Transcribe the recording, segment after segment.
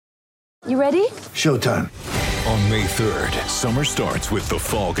You ready? Showtime. On May 3rd, summer starts with The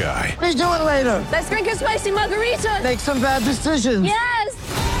Fall Guy. Let's do it later. Let's drink a spicy margarita. Make some bad decisions. Yes!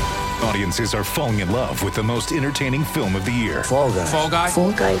 Audiences are falling in love with the most entertaining film of the year. Fall Guy. Fall Guy?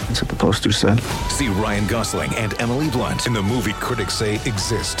 Fall guy. That's what the poster said. See Ryan Gosling and Emily Blunt in the movie critics say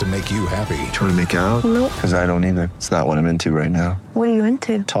exists to make you happy. Trying to make it out? Nope. Because I don't either. It's not what I'm into right now. What are you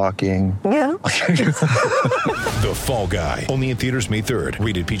into? Talking. Yeah. The Fall Guy. Only in theaters May 3rd.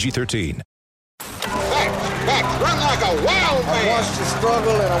 Rated PG-13. Back, run like a wild man. I watched you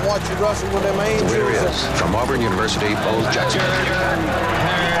struggle and I watched you wrestle with them angels. Here he is, from Auburn University, Bo Jackson.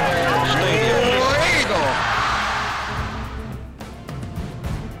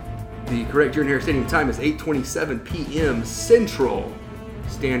 The correct Jordan Hare Stadium time is 8:27 p.m. Central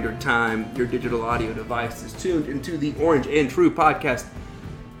Standard Time. Your digital audio device is tuned into the Orange and True podcast,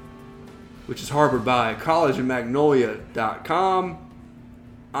 which is harbored by collegeofmagnolia.com.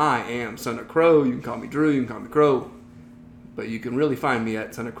 I am Son of Crow. You can call me Drew, you can call me Crow, but you can really find me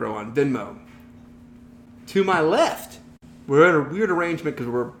at Son of Crow on Venmo. To my left, we're in a weird arrangement because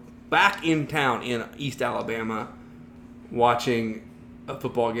we're back in town in East Alabama watching a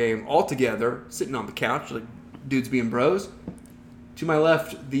football game all together, sitting on the couch like dudes being bros. To my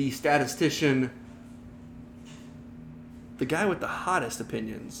left, the statistician, the guy with the hottest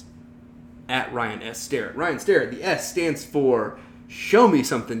opinions, at Ryan S. Starrett. Ryan Starrett, the S stands for Show Me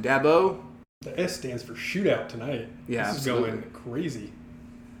Something, Dabo. The S stands for shootout tonight. Yeah, this absolutely. is going crazy.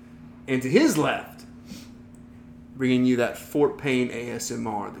 And to his left, bringing you that Fort Payne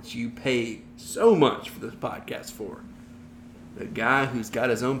ASMR that you pay so much for this podcast for. The guy who's got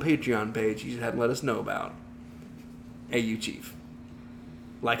his own Patreon page you just hadn't let us know about. AU Chief.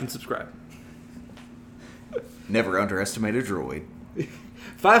 Like and subscribe. Never underestimate a droid.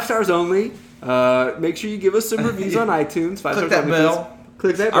 5 stars only. Make sure you give us some reviews on iTunes. 5 Click stars that only, bell. please.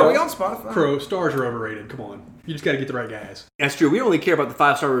 Click that bell. Are we on Spotify? Crow, stars are overrated. Come on. You just got to get the right guys. That's true. We only care about the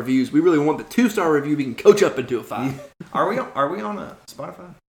 5-star reviews. We really want the 2-star review we can coach up into a 5. Are we on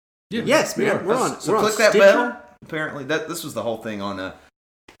Spotify? Yeah. Yes, man. We're on. So we're click on that Stitcher. bell. Apparently, this was the whole thing on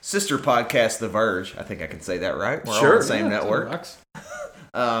sister podcast, The Verge. I think I can say that right. We're all on the same network.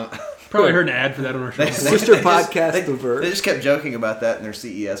 Probably heard an ad for that on our show. Sister podcast, The Verge. They just kept joking about that in their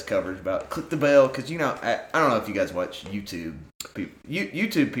CES coverage about click the bell because I don't know if you guys watch YouTube.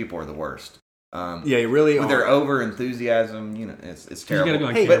 YouTube people are the worst. Yeah, you really with are. their over enthusiasm, it's terrible. You gotta go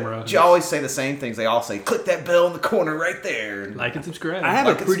on Hey, camera. but you always say the same things. They all say, "Click that bell in the corner right there." Like and subscribe. I have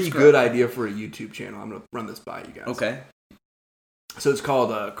Like a and pretty subscribe. good idea for a YouTube channel. I'm going to run this by you guys. Okay. So it's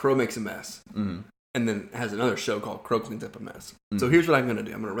called Crow Makes a Mess. Mm-hmm. And then it has another show called Crow Cleans Up a Mess. So here's what I'm going to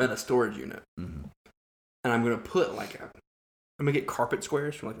do. I'm going to rent a storage unit. Mm-hmm. And I'm going to put I'm going to get carpet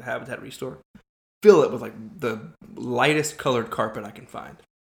squares from the Habitat Restore. Fill it with the lightest colored carpet I can find.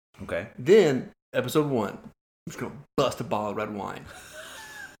 Okay. Then, episode 1, I'm just going to bust a bottle of red wine.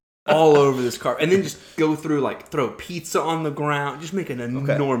 All over this carpet. And then just go through, throw pizza on the ground. Just make an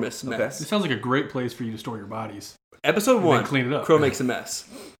enormous mess. It sounds like a great place for you to store your bodies. Episode 1, clean it up. Crow Makes a Mess.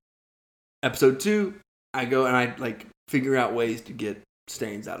 Episode 2, I go and I figure out ways to get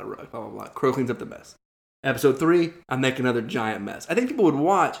stains out of rug. Blah, blah, blah. Crow cleans up the mess. Episode 3, I make another giant mess. I think people would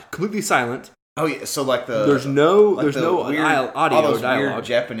watch completely silent. Oh yeah, so there's no weird, audio all those dialogue. Weird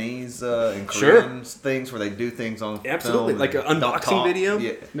Japanese and Korean things where they do things on Absolutely, film like an and don't unboxing talk. video.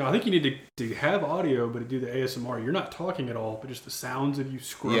 Yeah. No, I think you need to have audio, but to do the ASMR, you're not talking at all, but just the sounds of you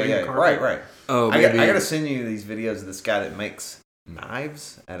scrubbing the carpet. Right. Oh, I got to send you these videos of this guy that makes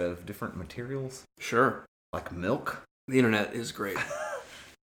knives out of different materials, Sure. like milk. The internet is great.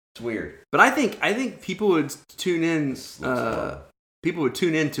 It's weird. But I think people would tune in. People would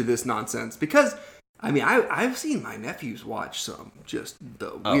tune into this nonsense because I've seen my nephews watch some just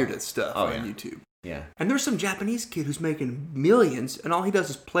the weirdest stuff on YouTube. Yeah. And there's some Japanese kid who's making millions, and all he does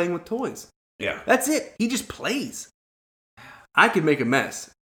is playing with toys. Yeah. That's it. He just plays. I could make a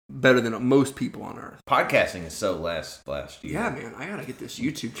mess better than most people on Earth. Podcasting is so last year. Yeah, man. I gotta get this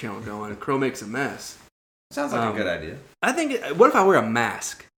YouTube channel going. Crow Makes a Mess. Sounds like a good idea. I think. What if I wear a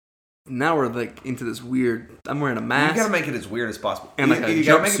mask? Now we're into this weird. I'm wearing a mask. You gotta make it as weird as possible. And you a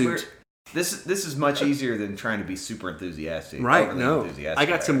gotta make it jumpsuit. weird. This is much easier than trying to be super enthusiastic. Right? overly No, enthusiastic.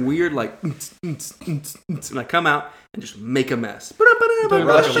 I got some weird and I come out and just make a mess.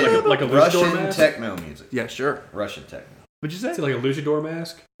 Russian, like a Russian luchador mask? techno music. Yeah, sure. Russian techno. What'd you say? Is it like a luchador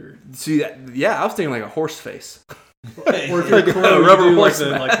mask? Or See that? Yeah, I was thinking like a horse face. or if you're Like a Crow, you rubber do horse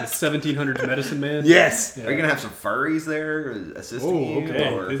the mask. 1700s medicine man. Yes. Yeah. Are you gonna have some furries there assisting Oh, you?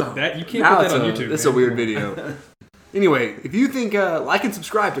 okay. Or- That you can't Now put it's that on YouTube. It's a man. weird video. Anyway, if you think like and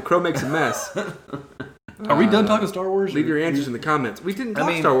subscribe to Crow Makes a Mess, Are we done talking Star Wars? Leave your answers in the comments. We didn't talk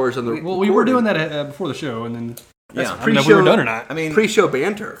mean, Star Wars on the Well, we were doing that before the show, and then Yeah, I don't know pre-show, if we were done or not. I mean, pre-show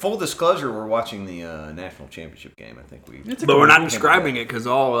banter. full disclosure, we're watching the national championship game. I think But we're not describing it because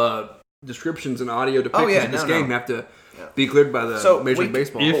all descriptions and audio depictions of this game have to be cleared by the Major League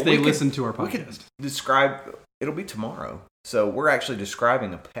Baseball. If they we listen to our we could podcast. describe. It'll be tomorrow, so we're actually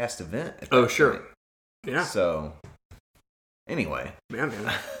describing a past event. At Oh, that sure. point. Yeah. So, anyway, Man,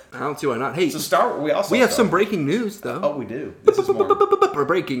 I don't see why not. Hey, so we have some breaking news though. Oh, we do. This is more.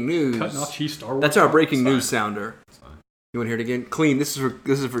 Breaking news. Cutting off Chief Star Wars. That's our breaking news sounder. You want to hear it again? Clean. This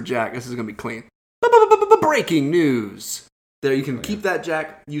is for Jack. This is gonna be clean. Breaking news. There, you can keep that,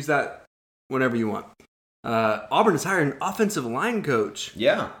 Jack. Use that whenever you want. Auburn is hiring an offensive line coach.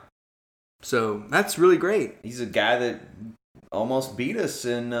 Yeah, So that's really great. he's a guy that almost beat us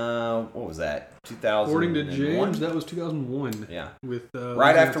in what was that? 2001. According to James, that was 2001. Yeah, With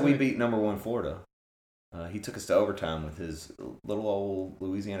right after we Tech. beat number 1 Florida. He took us to overtime with his little old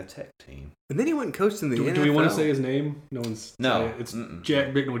Louisiana Tech team. And then he went and coached in the NFL. Do we want to say his name? No one's. No. saying it. It's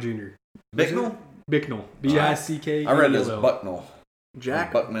Jack Bicknell Jr. Bicknell? Bicknell. Bicknell. I read it as Bucknell.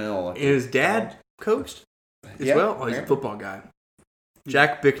 Jack Bucknell. and his dad coached as well. Oh, he's a football guy.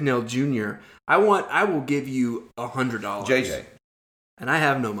 Jack Bicknell Jr. I will give you $100. JJ. And I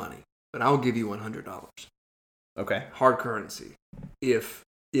have no money, but I will give you $100. Okay. Hard currency. If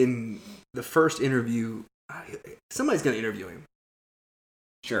in the first interview, somebody's going to interview him.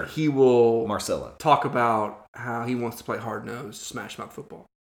 Sure. He will Marcella. talk about how he wants to play hard-nosed, smash-mouth football.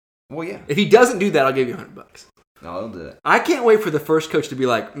 Well, yeah. If he doesn't do that, I'll give you $100. No, he'll do it. I can't wait for the first coach to be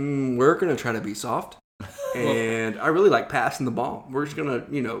like, we're going to try to be soft. And I really like passing the ball. We're just going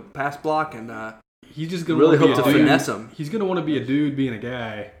to, pass block and He's just going really to hope to finesse him. He's going to want to be a dude being a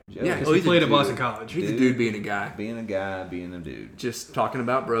guy. Yeah, Because he he's a played at dude. Boston College. He's a dude being a guy. Being a guy, being a dude. Just talking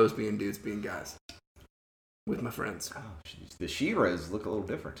about bros being dudes being guys. With my friends. Oh, jeez. The Shiras look a little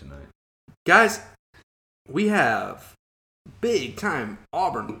different tonight. Guys, we have big time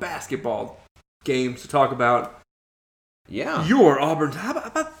Auburn basketball games to talk about. Yeah. Your Auburn. How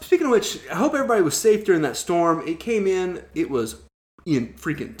about, speaking of which, I hope everybody was safe during that storm. It came in, it was in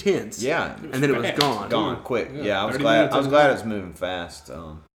freaking tense. Yeah. And then it was gone. Gone quick. Yeah, I was 30 glad. minutes I was in. glad it was moving fast. It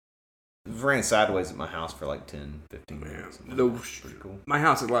ran sideways at my house for like 10, 15 minutes. Pretty cool. My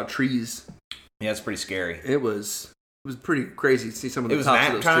house has a lot of trees. Yeah, it's pretty scary. It was pretty crazy to see some of the It was tops nap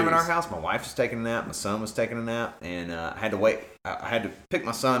of those time trees. in our house. My wife was taking a nap. My son was taking a nap, and I had to wait. I had to pick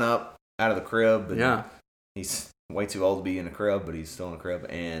my son up out of the crib. And Yeah. he's way too old to be in a crib, but he's still in a crib.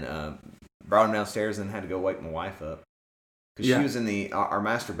 And brought him downstairs, and had to go wake my wife up because Yeah. she was in our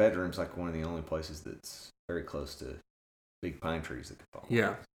master bedroom's like one of the only places that's very close to big pine trees that could fall.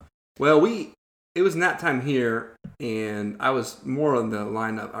 Yeah. Well, it was nap time here, and I was more on the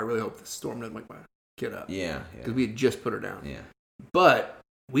lineup. I really hope the storm doesn't wake my kid up. Yeah. Because we had just put her down. Yeah. But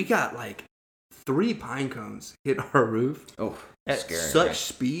we got like 3 pine cones hit our roof Oh, at scary, such right?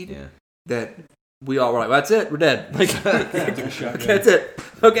 speed Yeah. that we all were like, that's it, we're dead. Like, shotgun. that's it.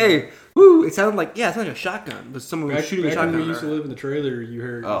 Okay. Woo. It sounded like a shotgun. But someone was shooting a Back shotgun. when we used at to her. live in the trailer, you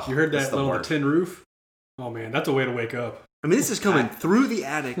heard that's that the on the worst. tin roof. Oh man, that's a way to wake up. I mean, this is coming through the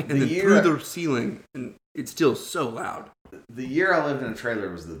attic and then through the ceiling, and it's still so loud. The year I lived in a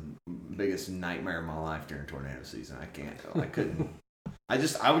trailer was the biggest nightmare of my life during tornado season. I couldn't.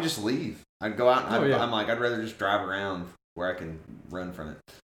 I would just leave. I'd go out and I'm like, I'd rather just drive around where I can run from it.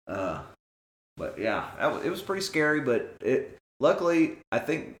 But yeah, it was pretty scary, but luckily, I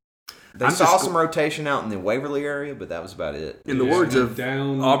think they saw some rotation out in the Waverly area, but that was about it. In the words of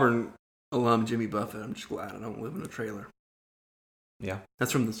down Auburn alum Jimmy Buffett, I'm just glad I don't live in a trailer. Yeah.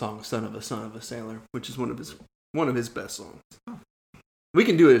 That's from the song Son of a Sailor, which is one of his best songs. We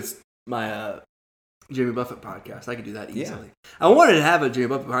can do it as my Jimmy Buffett podcast. I could do that easily. I wanted to have a Jimmy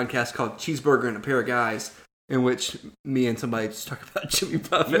Buffett podcast called Cheeseburger and a Pair of Guys, in which me and somebody just talk about Jimmy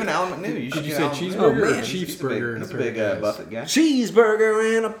Buffett. You and Alan McNew. You should Did you get say Alan cheeseburger McNew. or man. Chiefs He's burger? a big Buffett guy.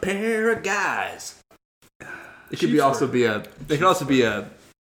 Cheeseburger and a pair of guys. It could also be a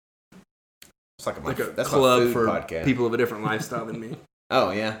It's like a that's club my food for podcast. people of a different lifestyle than me.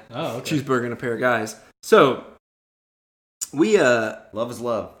 Oh yeah. Oh, okay. Cheeseburger and a pair of guys. So we Love is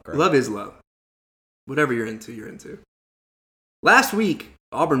love. Correct. love is love. Whatever you're into, you're into. Last week,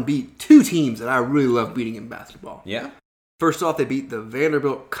 Auburn beat 2 teams that I really love beating in basketball. Yeah. First off, they beat the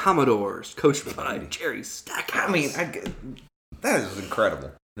Vanderbilt Commodores, coached by Jerry Stackhouse. I mean, that is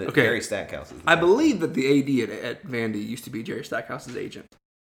incredible. That Okay. Jerry Stackhouse is. I believe that the AD at Vandy used to be Jerry Stackhouse's agent.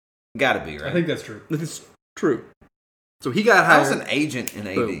 Gotta be right. I think that's true. This is true. So he got How's hired. an agent in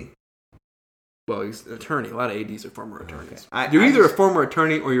AD? Boom. Well, he's an attorney. A lot of ADs are former attorneys. Okay. You're I either just- a former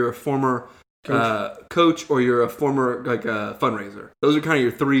attorney or you're a former coach, or you're a former like fundraiser. Those are kind of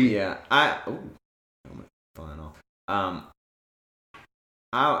your three. Yeah, I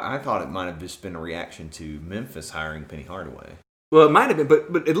thought it might have just been a reaction to Memphis hiring Penny Hardaway. Well, it might have been,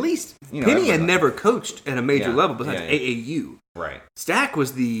 but at least Penny had everybody- never coached at a major level besides yeah. AAU. Right. Stack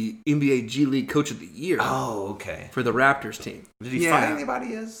was the NBA G League Coach of the Year. Oh, okay. For the Raptors team. Did he fight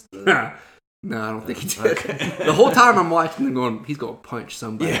anybody as No, I don't think he did. Okay. The whole time I'm watching him going, he's going to punch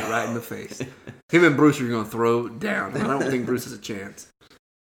somebody right in the face. Him and Bruce are going to throw down. I don't think Bruce has a chance.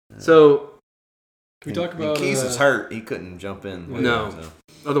 So, can we talk about... Keys was hurt. He couldn't jump in. No. So.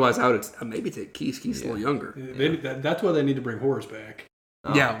 Otherwise, I would maybe take Keys. Keys a little younger. That's why they need to bring Horace back.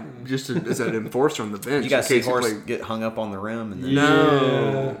 Oh. Yeah, just as an enforcer on the bench. You guys see Horace get hung up on the rim? And then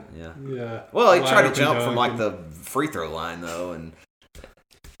Yeah. Well, he tried to jump from like the free throw line though, and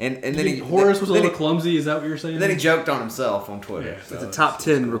then Horace was a little clumsy. Is that what you're saying? Then he joked on himself on Twitter. Yeah, so it's a top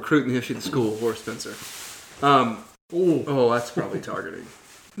 10 recruit in the history of the school, Horace Spencer. Oh, that's probably targeting.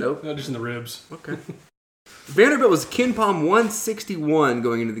 Nope. No, just in the ribs. Okay. Vanderbilt was KenPom 161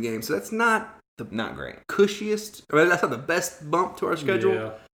 going into the game, so that's not great. Cushiest. I mean, that's not the best bump to our schedule.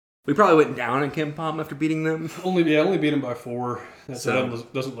 Yeah. We probably went down in KenPom after beating them. Only beat them by 4. That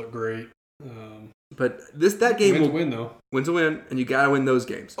doesn't look great. But that game wins a win though. Wins a win, and you gotta win those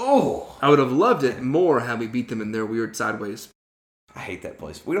games. Oh, I would have loved it more had we beat them in their weird sideways. I hate that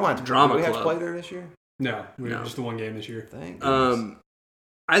place. We don't have to drama. Do we club. have to play there this year? No, we have just the one game this year. Thank goodness.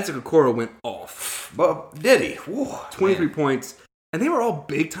 Isaac Okoro went off. But did he? Whoa, 23 points. And they were all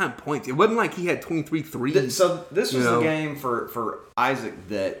big-time points. It wasn't like he had 23 threes. So this was the game for Isaac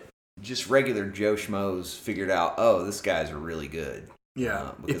that just regular Joe Schmoes figured out, oh, this guy's are really good.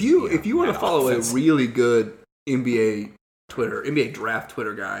 Yeah. If you want to follow a really good NBA draft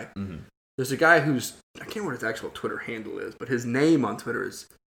Twitter guy, there's a guy who's, I can't remember what his actual Twitter handle is, but his name on Twitter is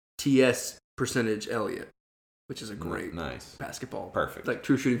TS percentage Elliott, which is a great basketball. Perfect. Like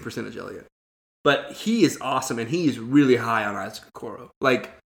true shooting percentage Elliott. But he is awesome, and he is really high on Isaac Okoro.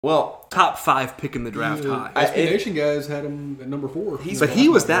 Top 5 pick in the draft high. SB Nation guys had him at number 4. But he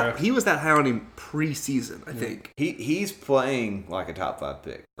was that high on him preseason, I think. He's playing like a top 5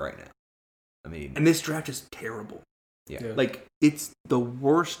 pick right now. I mean, and this draft is terrible. Yeah. Like, it's the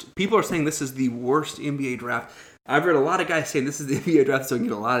worst. People are saying this is the worst NBA draft. I've read a lot of guys saying this is the NBA draft that's going to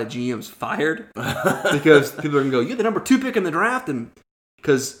get a lot of GMs fired because people are going to go, you're the number 2 pick in the draft, and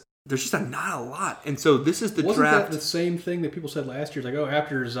because there's just not a lot. And so this is the draft. Wasn't that the same thing that people said last year? Like, oh,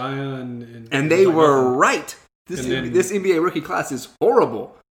 after Zion. And they were right. This NBA rookie class is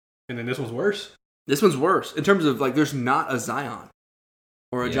horrible. And then this one's worse? This one's worse. In terms of, like, there's not a Zion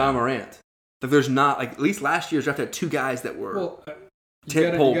or a John Morant. Like, there's not, like, at least last year's draft had 2 guys that were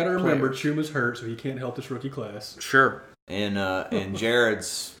you got to remember, Chuma's hurt, so he can't help this rookie class. Sure. And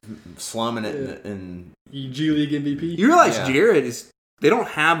Jared's slumming it in G League MVP. You realize Jared is... They don't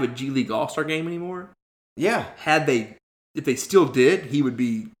have a G League All-Star game anymore. Yeah. If they still did, he would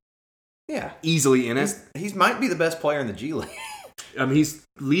be easily in it. He might be the best player in the G League. I mean, he's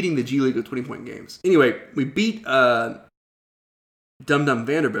leading the G League with 20-point games. Anyway, we beat Dum Dum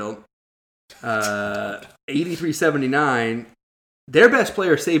Vanderbilt 83-79. Their best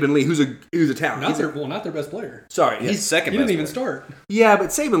player, Saben Lee, who's a talent. Not their best player. Sorry, he's second. He didn't even start. Yeah, but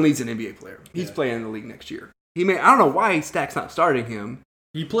Saben Lee's an NBA player. He's playing in the league next year. I don't know why Stack's not starting him.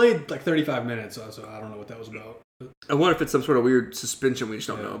 He played like 35 minutes, so I don't know what that was about. I wonder if it's some sort of weird suspension we just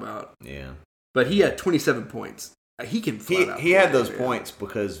don't know about. Yeah. But he had 27 points. He can flat out. He had those points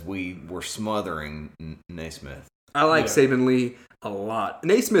because we were smothering Naismith. I like Saben Lee a lot.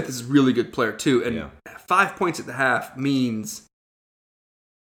 Naismith is a really good player too, and 5 points at the half means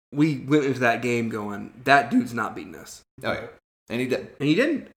we went into that game going, that dude's not beating us. Oh yeah, and he did. And he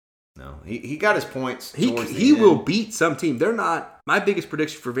didn't. No, he got his points. He will beat some team. They're not. My biggest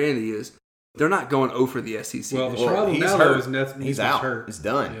prediction for Vandy is they're not going 0 for the SEC. Well, the problem now though is he's out. Hurt. He's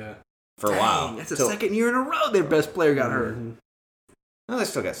done. Yeah. For a while. That's the second year in a row their best player got hurt. Well, they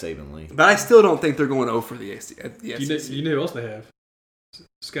still got Saben Lee. But I still don't think they're going 0 for the SEC. You know who else they have?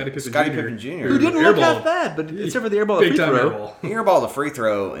 Scottie Pippen Jr. Who didn't look half bad, but except for the airball free throw. He airballed the free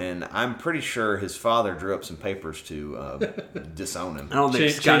throw, and I'm pretty sure his father drew up some papers to disown him. I don't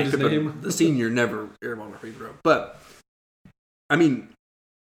think Scottie Pippen, the senior, never airballed a free throw. But, I mean,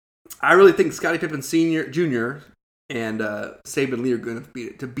 I really think Scottie Pippen Jr. and Saben Lee are going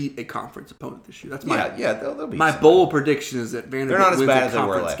to beat a conference opponent this year. That's they'll be my bold prediction is that Vanderbilt wins a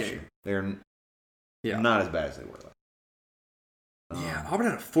conference game. They're not as bad as they were last year. Auburn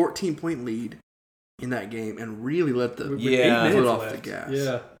had a 14-point lead in that game and really let the 8 minutes off left. the gas.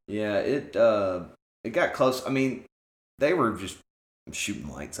 It got close. I mean, they were just shooting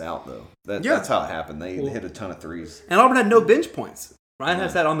lights out though. That's how it happened. They hit a ton of threes. And Auburn had no bench points. Ryan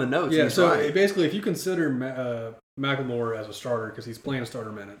has that on the notes. Yeah, so basically, if you consider McLemore as a starter because he's playing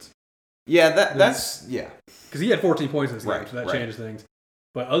starter minutes. Yeah, that's because he had 14 points in this game, so that right. changes things.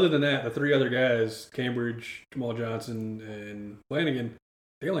 But other than that, the three other guys, Cambridge, Jamal Johnson, and Flanagan,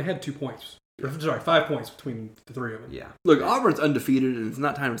 they only had 2 points. Sorry, 5 points between the three of them. Yeah. Look, Auburn's undefeated, and it's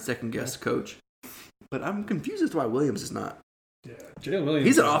not time to second guess the coach. But I'm confused as to why Williams is not. Yeah, Jalen Williams.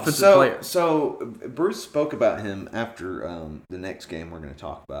 He's an offensive player. So Bruce spoke about him after the next game we're going to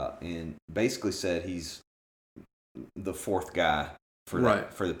talk about, and basically said he's the fourth guy for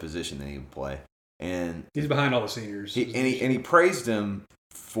the position that he would play, and he's behind all the seniors. He praised him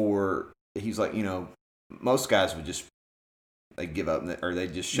for. He's like, most guys would just give up or they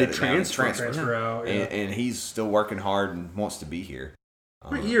just shut it down and transfer out, and he's still working hard and wants to be here.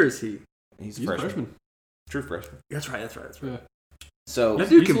 What year is he? He's a freshman. True freshman. That's right. Yeah. So that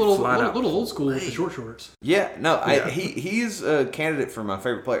dude he's a little old school with the short shorts. Yeah, no, he's a candidate for my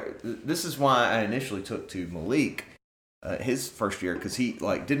favorite player. This is why I initially took to Malik his first year because he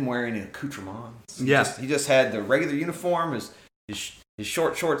didn't wear any accoutrements. He just had the regular uniform, his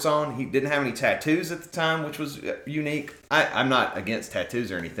short shorts on. He didn't have any tattoos at the time, which was unique. I'm not against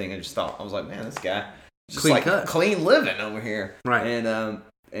tattoos or anything. I just thought I was like, man, this guy just clean living over here, right?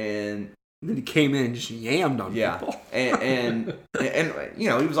 And then he came in and just yammed on people. and he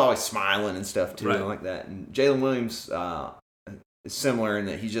was always smiling and stuff too, and like that. And Jalen Williams is similar in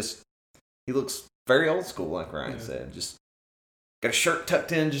that he looks very old school, like Ryan said. Just got a shirt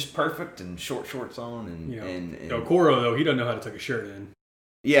tucked in just perfect and short shorts on. And Okoro, though, he doesn't know how to tuck a shirt in.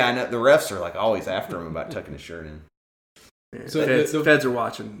 Yeah, I know. The refs are always after him about tucking his shirt in. Yeah, so feds are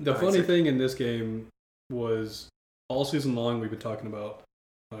watching. The funny thing in this game was all season long we've been talking about.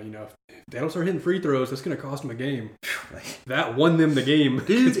 If they don't start hitting free throws, that's going to cost them a game. That won them the game.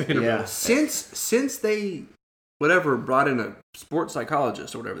 Dude, since they brought in a sports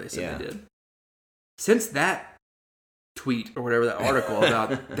psychologist or whatever they said they did, since that tweet or whatever that article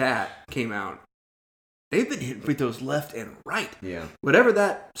about that came out, they've been hitting free throws left and right. Yeah. Whatever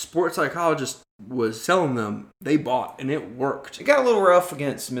that sports psychologist was selling them, they bought, and it worked. It got a little rough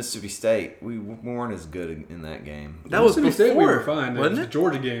against Mississippi State. We weren't as good in that game. That was Mississippi State. We were fine. Wasn't it? The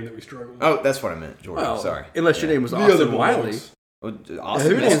Georgia game that we struggled with. Oh, that's what I meant. Georgia. Well, sorry. Unless your name was Austin Wiley.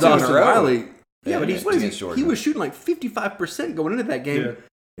 Austin Wiley. Yeah, but he was shooting 55% going into that game,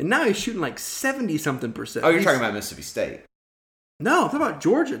 and now he's shooting 70-something%. Oh, you're talking about Mississippi State. No, I'm talking about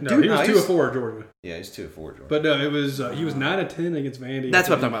Georgia. No, dude, he was 2 of 4 at Georgia. Yeah, he's 2 of 4 at Georgia. But no, it was he was 9 of 10 against Vandy. That's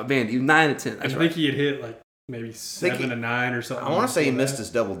what I'm talking about, Vandy. He was 9 of 10. I think he had hit maybe 7 of 9 or something. I want to say he missed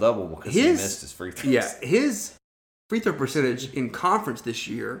his double-double because he missed his free throws. Yeah, his free throw percentage in conference this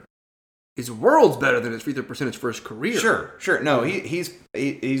year is worlds better than his free throw percentage for his career. Sure. No,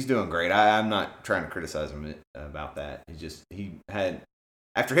 he's doing great. I'm not trying to criticize him about that. He had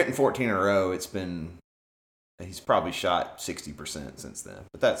after hitting 14 in a row, he's probably shot 60% since then.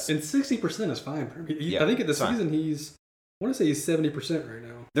 But that's 60% is fine for him. I think at the season I want to say he's 70% right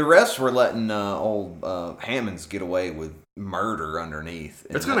now. The refs were letting old Hammonds get away with murder underneath.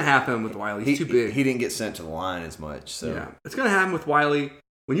 It's going to happen with Wiley. He's too big. He didn't get sent to the line as much. So yeah, it's going to happen with Wiley.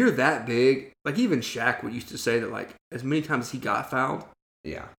 When you're that big, even Shaq used to say that as many times as he got fouled,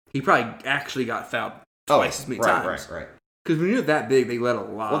 he probably actually got fouled twice as many times. Right. Because when you're that big, they let a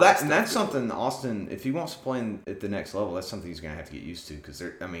lot. Well, that's something Austin, if he wants to play at the next level, that's something he's going to have to get used to. Because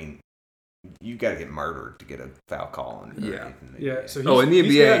you got to get murdered to get a foul call. Yeah. So in the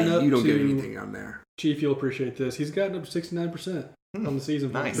NBA, you don't get anything on there. Chief, you'll appreciate this. He's gotten up to 69% on the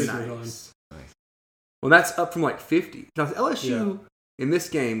season. Nice. Well, that's up from 50. Now, LSU in this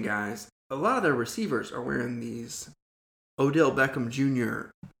game, guys, a lot of their receivers are wearing these Odell Beckham Jr.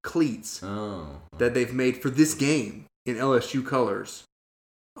 cleats that they've made for this game in LSU colors,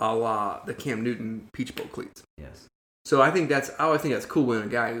 a la the Cam Newton Peach Bowl cleats. Yes. So I always think that's cool when a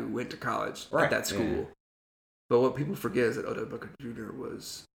guy who went to college at that school. Yeah. But what people forget is that Odell Beckham Jr.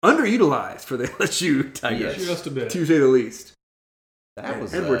 was underutilized for the LSU Tigers. Just a bit. To say the least.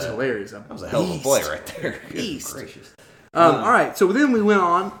 Edwards hilarious. That was a hell of a play right there. Beast. Gracious. All right, so then we went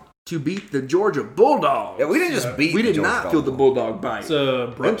on to beat the Georgia Bulldogs. Yeah, we didn't just beat We the did Georgia not feel the Bulldog bite. It's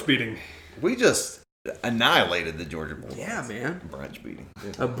a brunch beating. We just annihilated the Georgia Bulldogs. Yeah, man. Brunch beating.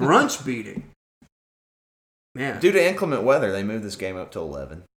 A brunch beating. Man. Due to inclement weather, they moved this game up to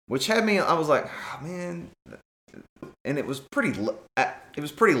 11, which had me. I was like, oh, man, and it was pretty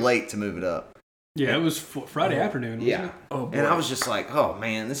late to move it up. Yeah, it was Friday afternoon. Wasn't it? Oh, boy. And I was just like, oh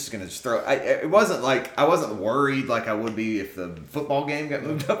man, this is gonna just throw. It wasn't like I wasn't worried like I would be if the football game got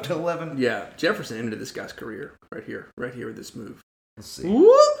moved up to 11. Yeah, Jefferson ended this guy's career right here with this move. Let's see.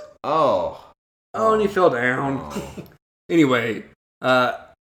 Whoop! Oh, and he fell down. Oh. Anyway,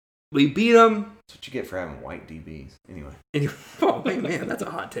 we beat him. That's what you get for having white DBs. Anyway. Oh, man, that's a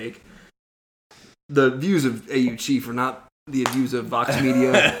hot take. The views of AU Chief are not the views of Vox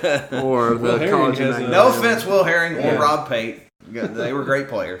Media or Will the Herring college. has No offense, Will Herring or Yeah. Rob Pate. They were great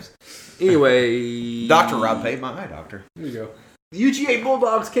players. Anyway, Dr. Rob Pate, my eye doctor. There you go. The UGA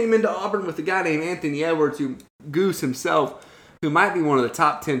Bulldogs came into Auburn with a guy named Anthony Edwards, who Goose himself, who might be one of the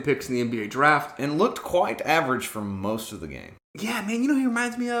top 10 picks in the NBA draft. And looked quite average for most of the game. Yeah, man, you know who he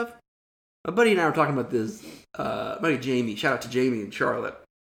reminds me of? My buddy and I were talking about this. Buddy Jamie, shout out to Jamie in Charlotte,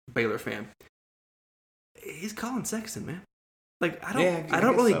 Baylor fan. He's Colin Sexton, man. Like I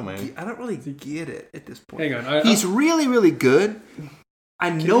don't really get it at this point. Hang on, he's really, really good. I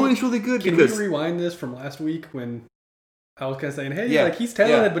know he's really good Can because we rewind this from last week when I was kind of saying, hey, Yeah. like he's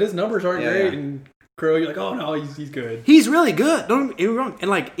talented, Yeah. but his numbers aren't Yeah, great. yeah. And Crow, you're like, oh no, he's good. he's really good. Don't get me wrong. And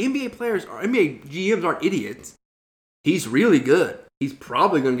like NBA players or NBA GMs aren't idiots. He's really good. He's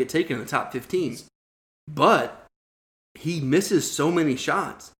probably going to get taken in the top 15. But he misses so many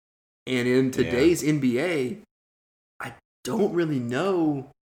shots. And in today's NBA, I don't really know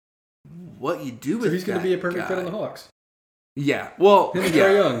what you do with So he's going to be a perfect guy. fit on the Hawks. Yeah. Well, Him and yeah.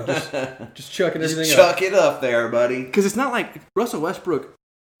 Trae Young, just chucking everything Just up. chuck it up there, buddy. Because it's not like Russell Westbrook,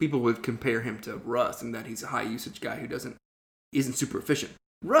 people would compare him to Russ in that he's a high usage guy who isn't super efficient.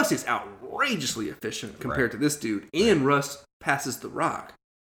 Russ is outrageously efficient compared to this dude, and Russ passes the rock.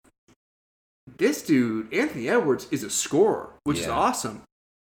 This dude, Anthony Edwards, is a scorer, which is awesome.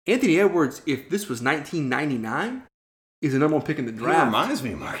 Anthony Edwards, if this was 1999, is the number one pick in the He draft. reminds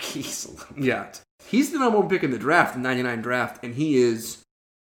me of Marquise a little bit. Yeah. He's the number one pick in the draft, the 99 draft, and he is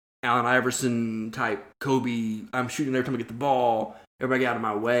Allen Iverson type, Kobe, I'm shooting every time I get the ball, everybody get out of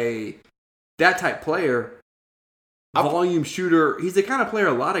my way. That type player, volume shooter. He's the kind of player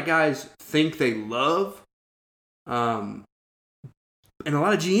a lot of guys think they love. And a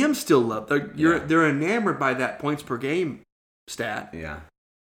lot of GMs still love. They're enamored by that points per game stat. Yeah.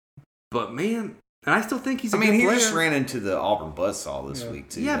 But man, and I still think he's a good he player. just ran into the Auburn buzzsaw this week,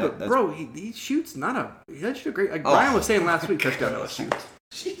 too. Yeah, That's- bro, he shoots he doesn't shoot a great. Like Oh. Ryan was saying last week, touchdown LSU.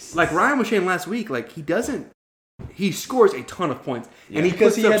 Like Ryan was saying last week, like he scores a ton of points, and he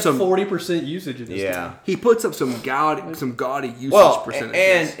Because puts he up had some 40% usage in this game. He puts up some gaudy usage Well,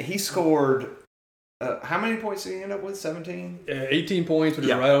 percentages. and he scored. How many points did he end up with? 17? 18 points, which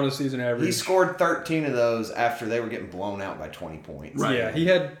is right on his season average. He scored 13 of those after they were getting blown out by 20 points. Right. Yeah, he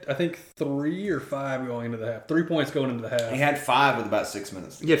had, I think, 3 or 5 going into the half. 3 points going into the half. He had 5 with about 6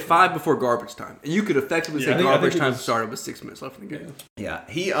 minutes. He had 5 before garbage time, and you could effectively say I think garbage it time was- started with 6 minutes left in the game. Yeah,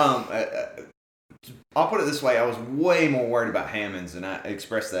 he I'll put it this way: I was way more worried about Hammonds, and I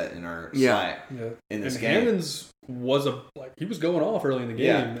expressed that in our Slack in this game. Hammonds was he was going off early in the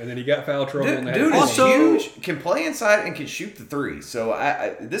game, and then he got foul trouble. and they had Dude to is pull him. huge, can play inside, and can shoot the three. So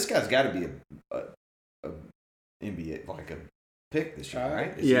this guy's got to be a NBA like a pick this year,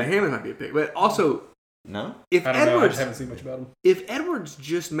 right? Yeah, Hammond might be a pick, but also no. If I don't know. I Edwards just haven't seen much about him. If Edwards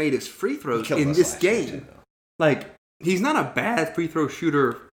just made his free throws killed in us this last year, game, like he's not a bad free throw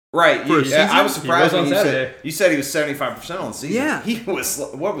shooter. Right, for a season. I was surprised He was when on you Saturday. said he was 75% on the season. Yeah. He was,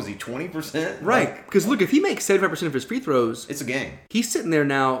 what was he, 20%? Right, because look, if he makes 75% of his free throws, it's a game. He's sitting there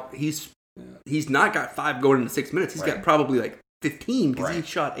now. He's not got 5 going into 6 minutes. He's got probably like 15 because he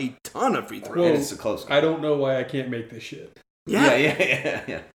shot a ton of free throws. Well, And it's a close game. I don't know why I can't make this shit.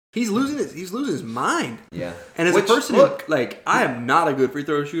 Yeah. He's losing his mind. Yeah. And as Which, a person look, who, like, I am not a good free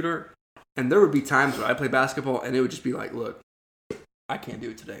throw shooter, and there would be times where I play basketball and it would just be like, look, I can't do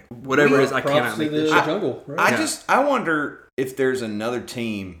it today. Whatever it is, I cannot make this shot. Jungle, right? I wonder if there's another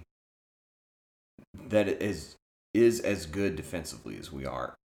team that is as good defensively as we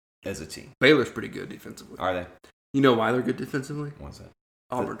are as a team. Baylor's pretty good defensively. Are they? You know why they're good defensively? What's that?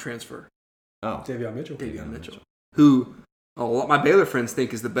 Auburn transfer. Oh. Davion Mitchell. Davion Mitchell. Who a lot my Baylor friends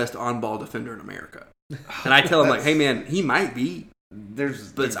think is the best on-ball defender in America. And I tell them, like, hey, man, he might be. But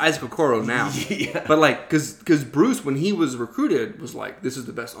it's Isaac Okoro now. Yeah. But, like, because Bruce, when he was recruited, was like, this is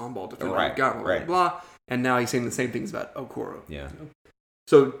the best on-ball defender we've got, blah, blah, blah. And now he's saying the same things about Okoro. Yeah.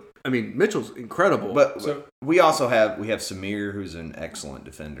 So, I mean, Mitchell's incredible. But we also have Samir, who's an excellent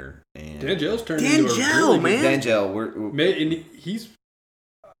defender. And Dangel's turned into a really man. Dangel, he's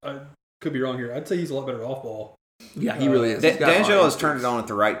could be wrong here. I'd say he's a lot better off ball. Yeah, he really is. Dangel has turned it on at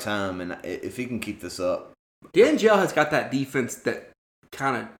the right time, and if he can keep this up. Dangel has got that defense that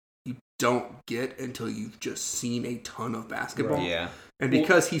kind of you don't get until you've just seen a ton of basketball. Right. Yeah. And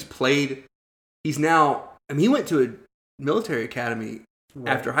because he went to a military academy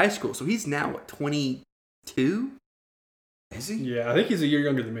after high school, so he's now, 22? Is he? Yeah, I think he's a year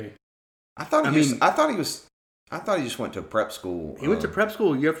younger than me. I thought he just went to prep school. He went to prep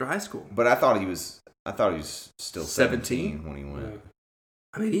school a year after high school. But I thought he was still 17 when he went. Yeah.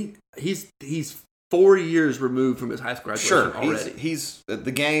 I mean, he's 4 years removed from his high school graduation already. He's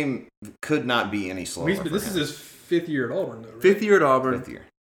the game could not be any slower. This is his 5th year at Auburn, though. Right? 5th year at Auburn. 5th year.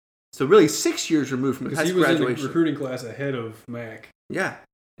 So really 6 years removed from his high school graduation. He was in the recruiting class ahead of Mac. Yeah.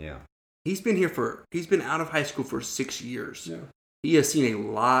 Yeah. He's been out of high school for 6 years. Yeah. He has seen a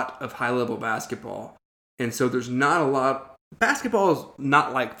lot of high-level basketball. And so there's not a lot. Basketball is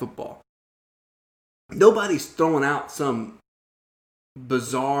not like football. Nobody's throwing out some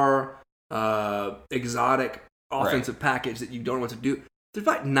bizarre, exotic offensive package that you don't know what to do. There's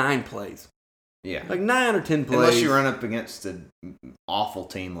like 9 plays. Yeah. Like 9 or 10 plays. Unless you run up against an awful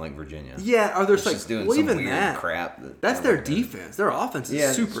team like Virginia. Yeah, or there's like, doing well, some even weird that. crap. That's their defense. Their offense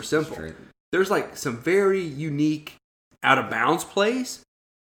is super simple. True. There's like some very unique out of bounds plays,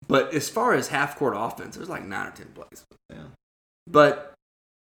 but as far as half court offense, there's like 9 or 10 plays. Yeah.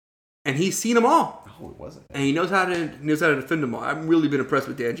 And he's seen them all. Oh, it wasn't. And he knows how to defend them all. I've really been impressed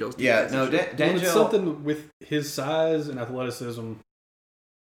with Dangel's defense. Yeah, no, Dangel. It's something with his size and athleticism.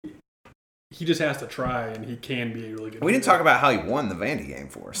 He just has to try, and he can be a really good. We didn't talk about how he won the Vandy game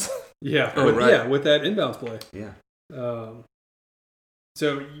for us. Yeah, right. with that inbounds play. Yeah.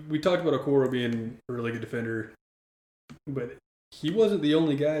 So we talked about Okoro being a really good defender, but he wasn't the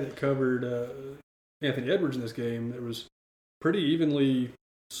only guy that covered Anthony Edwards in this game. It was pretty evenly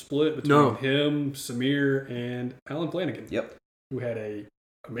split between him, Samir, and Alan Flanagan. Yep. Who had a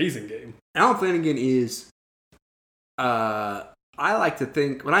amazing game. Alan Flanagan is, I like to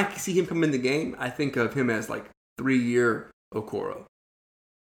think, when I see him come in the game, I think of him as like 3-year Okoro.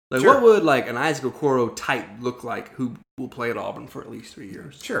 Like, what would like an Isaac Okoro type look like who will play at Auburn for at least 3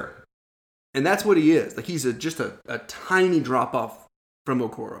 years? Sure. And that's what he is. Like, he's just a tiny drop off from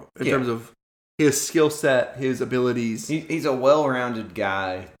Okoro in terms of his skill set, his abilities. He's a well-rounded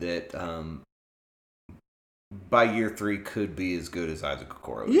guy that by year 3 could be as good as Isaac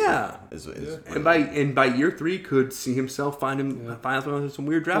Okoro. Yeah. And by year 3 could see himself find some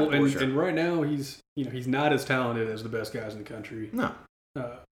weird draft boards. And right now he's not as talented as the best guys in the country. No.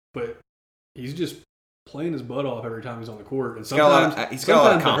 But he's just playing his butt off every time he's on the court, and he's got a lot of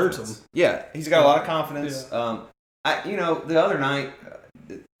sometimes confidence. it hurts him. Yeah, he's got a lot of confidence. Yeah. The other night,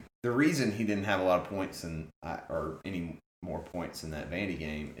 the reason he didn't have a lot of points or any more points in that Vandy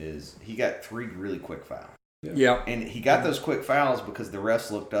game is he got 3 really quick fouls. Yeah. And he got those quick fouls because the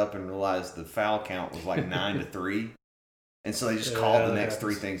refs looked up and realized the foul count was like 9-3. And so they just called the next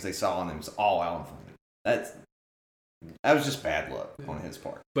 3 things they saw, and it was all Alan Flanagan. That was just bad luck on his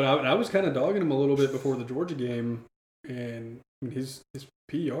part. But I was kind of dogging him a little bit before the Georgia game, and his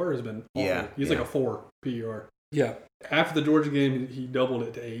PER has been awful. Yeah. He's like a 4 PER. Yeah. After the Georgia game, he doubled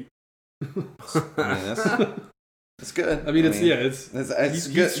it to 8. It's good. I mean, it's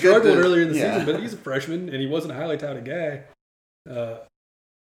he struggled earlier in the season, but he's a freshman, and he wasn't a highly touted guy.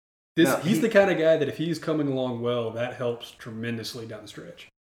 He's the kind of guy that if he's coming along well, that helps tremendously down the stretch.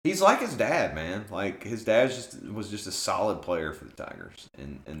 He's like his dad, man. Like, his dad was just a solid player for the Tigers,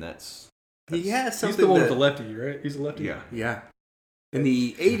 and that's he has something. He's the one with the lefty, right? He's a lefty. Yeah. In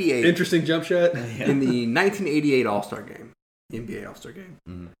the 88, interesting jump shot. In the 1988 All-Star game, NBA All-Star game,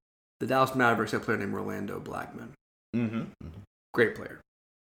 the Dallas Mavericks had a player named Orlando Blackman. Great player.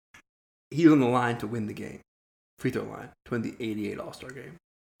 He was on the line to win the game, free throw line, to win the 88 All-Star game.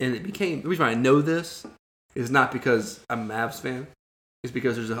 And it became, the reason why I know this is not because I'm a Mavs fan. It's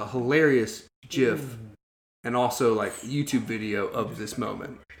because there's a hilarious GIF and also like YouTube video of this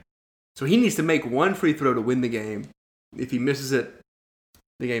moment. So he needs to make 1 free throw to win the game. If he misses it,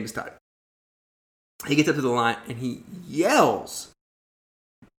 the game is tied. He gets up to the line and he yells,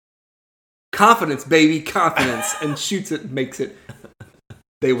 "Confidence, baby, confidence," and shoots it and makes it.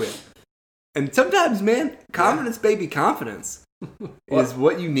 They win. And sometimes, man, confidence, baby, confidence is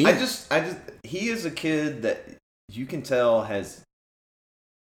what you need. He is a kid that you can tell has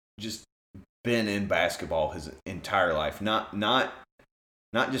just been in basketball his entire life. Not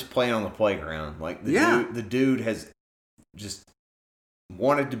just playing on the playground. Like the dude has just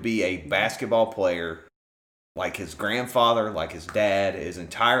wanted to be a basketball player like his grandfather, like his dad, his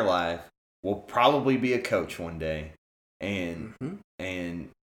entire life. Will probably be a coach one day. And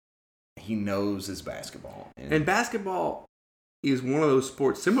he knows his basketball. And basketball is one of those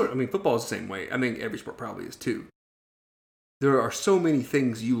sports similar. I mean, football is the same way. I think every sport probably is too. There are so many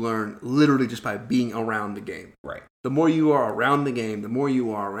things you learn literally just by being around the game. Right. The more you are around the game, the more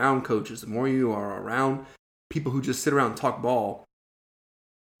you are around coaches, the more you are around people who just sit around and talk ball,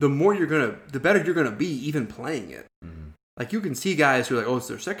 the better you're gonna be even playing it. Like, you can see guys who are like, oh, it's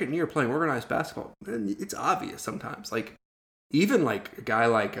their second year playing organized basketball. And it's obvious sometimes. Like, even like a guy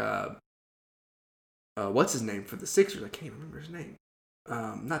like, what's his name for the Sixers? I can't remember his name.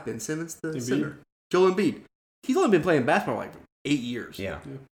 Not Ben Simmons, the center. Joel Embiid. He's only been playing basketball like 8 years. Yeah.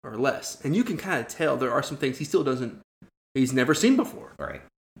 Or less. And you can kind of tell there are some things he's never seen before. Right.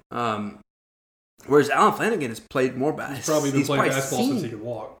 Whereas Alan Flanagan has played more basketball. He's probably been playing basketball since he could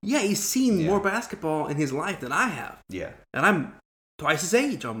walk. Yeah, he's seen more basketball in his life than I have. Yeah. And I'm twice his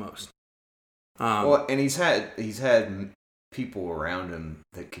age almost. Well, and he's had people around him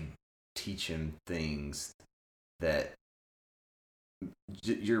that could teach him things that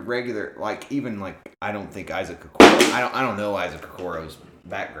your regular, like, even like, I don't think Isaac Okoro, I don't know Isaac Okoro's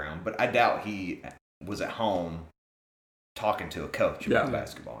background, but I doubt he was at home talking to a coach about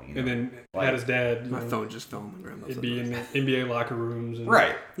basketball. You know? And then like, had his dad. My phone just fell on the ground. It'd be in the NBA locker rooms. And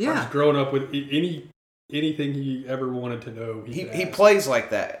right. Yeah. Just growing up with anything he ever wanted to know. He plays like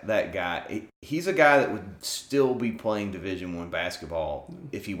that guy. He's a guy that would still be playing Division I basketball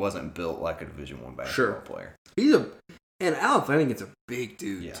if he wasn't built like a Division I basketball player. And Alan Flanagan's a big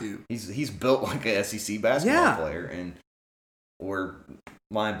dude too. He's built like a SEC basketball player or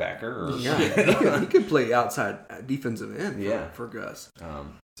linebacker. Or he could play outside defensive end for Gus.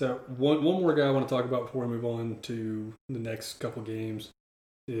 So one more guy I want to talk about before we move on to the next couple games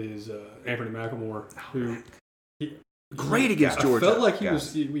is Anthony McLemore, who great against Georgia. I felt like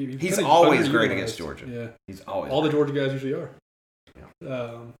he's always great against Georgia. Yeah, he's always all the Georgia guys usually are.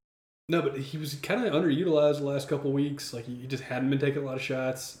 Yeah. No, but he was kind of underutilized the last couple of weeks. Like, he just hadn't been taking a lot of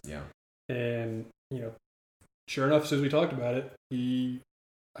shots. Yeah. And, sure enough, since we talked about it,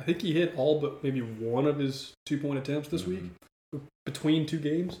 I think he hit all but maybe one of his 2-point attempts this week between two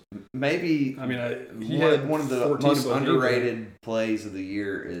games. Maybe. I mean, he had one of the most underrated plays of the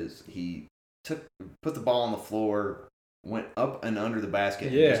year is he put the ball on the floor, went up and under the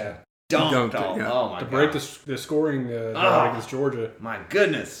basket, and just dunked all. Yeah. Oh, my God. To break the scoring drive against Georgia. My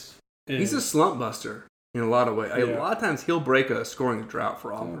goodness. And he's a slump buster in a lot of ways. Yeah. A lot of times he'll break a scoring drought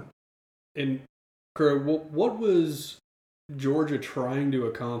for Auburn. And, Kurt, what was Georgia trying to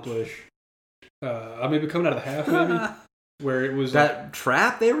accomplish? Maybe coming out of the half, maybe? Where it was that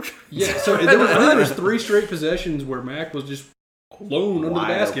trap they were. Yeah, so there was 3 straight possessions where Mac was just alone under the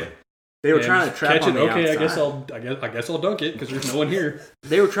basket. Open. They were trying to trap on the outside. I guess I'll dunk it because there's no one here.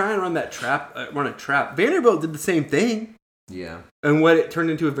 They were trying to run a trap. Vanderbilt did the same thing. Yeah. And what it turned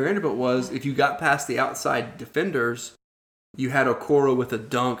into at Vanderbilt was if you got past the outside defenders, you had Okoro with a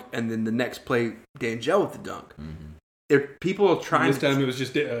dunk, and then the next play, D'Angelo with the dunk. Mm-hmm. People are trying. This time it was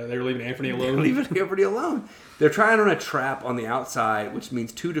just they were leaving Anthony alone. They're trying to run a trap on the outside, which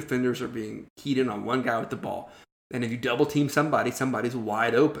means 2 defenders are being keyed in on one guy with the ball. And if you double team somebody's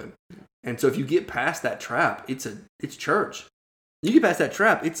wide open. And so if you get past that trap, it's church. You get past that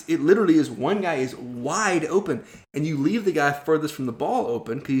trap, it literally is one guy is wide open, and you leave the guy furthest from the ball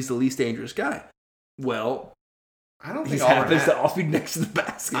open because he's the least dangerous guy. Well, I don't think he happens to all be next to the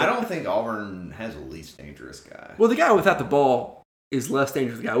basket. I don't think Auburn has a least dangerous guy. Well, the guy without the ball is less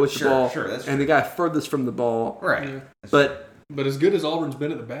dangerous than the guy with the ball. Sure, that's and the guy furthest from the ball. Right. Yeah. But as good as Auburn's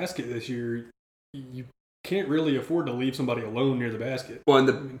been at the basket this year, you can't really afford to leave somebody alone near the basket. Well,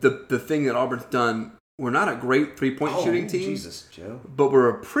 and the thing that Auburn's done, we're not a great 3-point shooting team. Jesus, Joe. But we're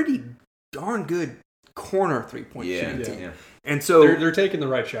a pretty darn good corner 3-point shooting team. Yeah. And so they're taking the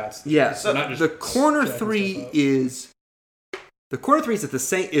right shots. Yeah. So the corner 3 is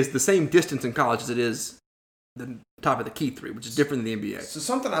the same distance in college as it is the top of the key 3, which is different than the NBA. So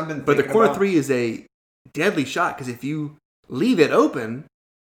something I've been thinking But the corner about, 3 is a deadly shot because if you leave it open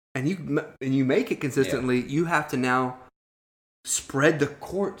and you make it consistently, you have to now spread the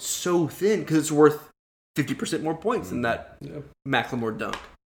court so thin because it's worth 50% more points than that McLemore dunk.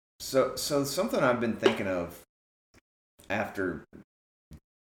 So something I've been thinking of after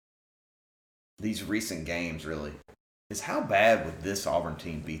these recent games really is how bad would this Auburn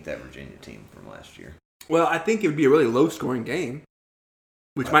team beat that Virginia team from last year? Well, I think it would be a really low-scoring game,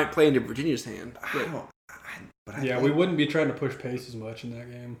 which might play into Virginia's hand. We wouldn't be trying to push pace as much in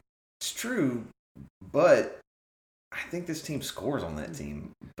that game. It's true, but I think this team scores on that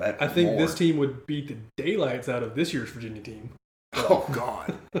team. I think this team would beat the daylights out of this year's Virginia team. Oh,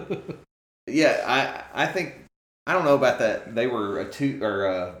 God. Yeah, I think, I don't know about that. They were a 2 or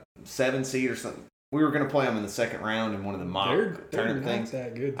a 7 seed or something. We were going to play them in the second round in one of the mock tournament things.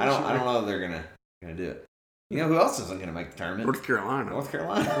 That good. I don't know if they're going to do it. You know who else isn't going to make the tournament? North Carolina.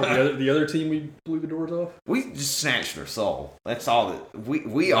 Well, the other team we blew the doors off. We just snatched their soul. That's all that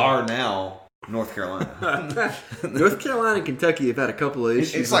we are now. North Carolina. North Carolina and Kentucky have had a couple of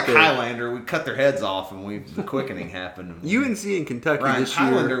issues. It's like Highlander. We cut their heads off, and the quickening happened. UNC and Kentucky Ryan, this year.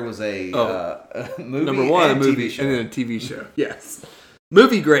 Highlander was a movie, number one, and a movie, TV show. and then a TV show. Yes,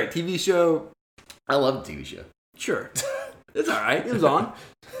 movie great, TV show. I love the TV show. Sure, it's all right. It was on.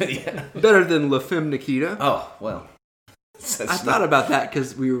 Yeah, better than La Femme Nikita. Oh well. I thought about that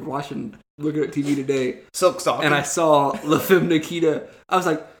because we were looking at TV today. Silk Stalking. And I saw La Femme Nikita. I was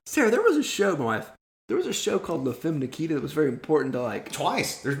like, Sarah, there was a show, my wife. There was a show called La Femme Nikita that was very important to like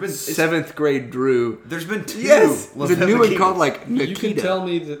twice. There's been 7th grade Drew. There's been 2. Yes, there's a new one called like Nikita. You can tell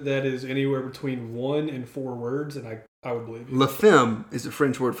me that is anywhere between 1 and 4 words, and I would believe you. La Femme is a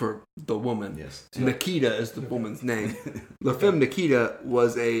French word for the woman. Yes. Nikita is the woman's name. La Femme Nikita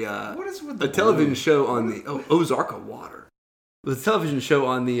was a what is with a television show on the Ozarka Water. It was a television show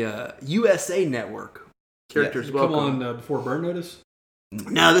on the USA Network. Characters Welcome. Come on before Burn Notice?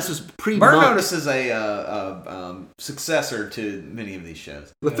 No, this was pre Burn Notice is a successor to many of these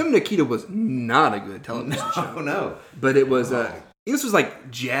shows. La Femme Nikita was not a good television show. No. But it was this was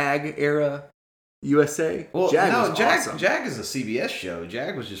like JAG era USA. Well, JAG no, was awesome. JAG is a CBS show.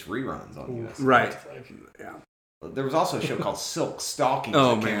 JAG was just reruns on USA. Right. Yeah. There was also a show called Silk Stalking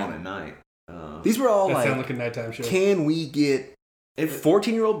that came on at night. These were all that sound like a nighttime show. Can we get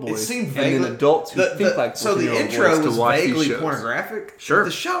 14-year-old boys and then adults who think like 14-year-old so the intro boys was to watch vaguely these shows? pornographic. Sure.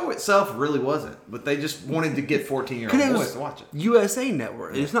 The show itself really wasn't, but they just wanted to get 14-year-old boys to watch it. USA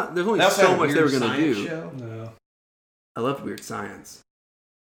Network. It's not. There's only They also so had a much they were Weird going to do. Science show. No. I loved Weird Science.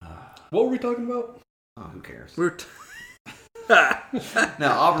 What were we talking about? Oh, who cares? We're Now, Auburn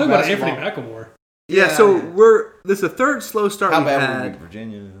Talking about Anthony McLemore. Yeah, so this is the third slow start How we've bad had. were we,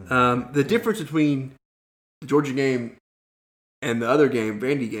 Virginia? The difference between the Georgia game and the other game,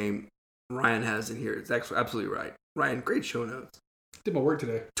 Vandy game, Ryan has in here. It's actually absolutely right. Ryan, great show notes. Did my work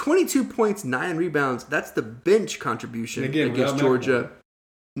today. 22 points, 9 rebounds. That's the bench contribution again, against Georgia,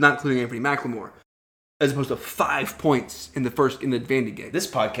 not including Anthony McLemore, as opposed to 5 points in the Vandy game. This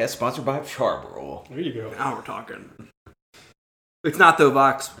podcast sponsored by Charbroil. There you go. Now we're talking. It's not though,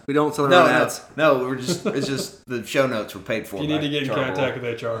 Vox. We don't sell our own ads. No, it's just the show notes were paid for. If you need to get in contact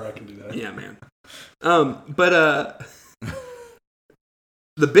with HR, I can do that. Yeah, man. But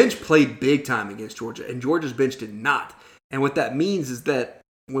the bench played big time against Georgia, and Georgia's bench did not. And what that means is that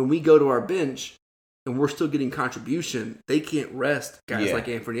when we go to our bench and we're still getting contribution, they can't rest guys like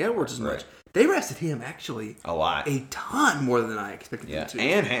Anthony Edwards as much. Right. They rested him actually a lot, a ton more than I expected them to.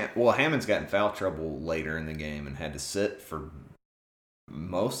 And Hammond's got in foul trouble later in the game and had to sit for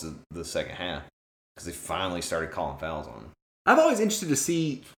most of the second half because they finally started calling fouls on him. I'm always interested to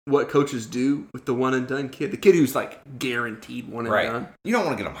see what coaches do with the one and done kid, the kid who's like guaranteed one and done. You don't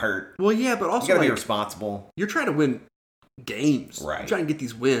want to get them hurt. Well, yeah, but also you got to be responsible. You're trying to win games, right? You're trying to get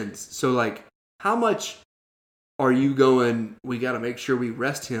these wins. So, like, how much are you going? We got to make sure we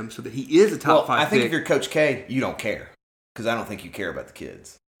rest him so that he is a top 5 I think pick. if you're Coach K, you don't care because I don't think you care about the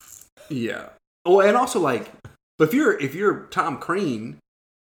kids. Yeah. Oh, and also like, but if you're Tom Crean,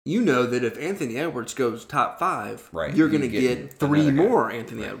 you know that if Anthony Edwards goes top 5, you're going to get 3 more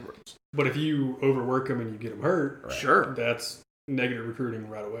Anthony Edwards. But if you overwork him and you get him hurt, sure, that's negative recruiting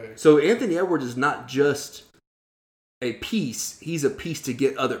right away. So Anthony Edwards is not just a piece; he's a piece to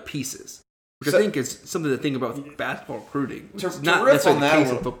get other pieces, which I think is something to think about with basketball recruiting. To riff on that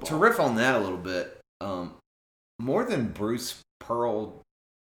a little bit, more than Bruce Pearl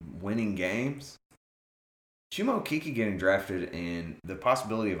winning games, Chuma Okeke getting drafted and the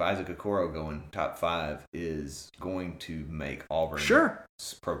possibility of Isaac Okoro going top 5 is going to make Auburn's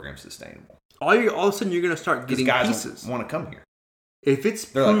program sustainable. All of a sudden, you're going to start getting guys pieces. Want to come here. If it's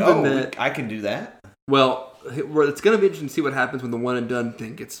They're proven like, that I can do that. Well, it's going to be interesting to see what happens when the one and done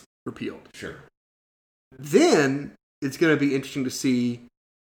thing gets repealed. Sure. Then it's going to be interesting to see,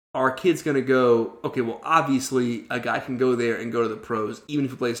 are kids going to go, okay, well, obviously a guy can go there and go to the pros, even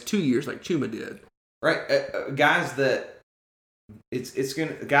if he plays 2 years like Chuma did. Right. Guys that, it's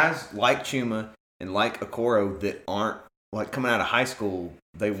going to, guys like Chuma and like Okoro that aren't, like coming out of high school,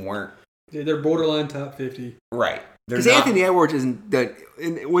 they weren't. They're borderline top 50. Right. Because Anthony Edwards isn't that.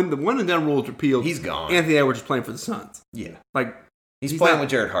 When the one and done rule is repealed, he's gone. Anthony Edwards is playing for the Suns. Yeah, like he's playing with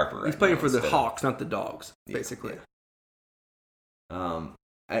Jared Harper. Right he's playing now for the Hawks, not the Dogs. Basically. Yeah.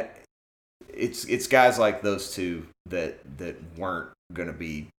 It's guys like those two that weren't going to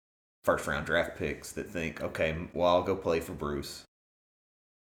be first round draft picks that think, okay, well, I'll go play for Bruce,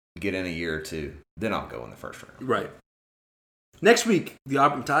 get in a year or two, then I'll go in the first round. Right. Next week, the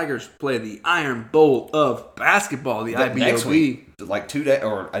Auburn Tigers play the Iron Bowl of basketball, the IBOB. Next week, like 2 days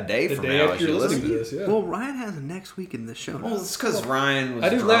or a day The from day now, after as you you're listen listening to to this. this, yeah. Well, Ryan has a next week in the show. Well, it's because Ryan was I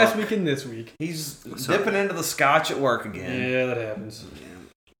did drunk. last week and this week. He's dipping into the scotch at work again. Yeah, that happens.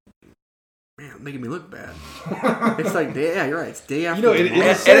 Man, making me look bad. It's like, yeah, you're right. It's day after. You know, it tomorrow.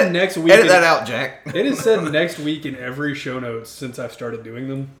 is said next week. Edit that out, Jack. It is said next week in every show notes since I've started doing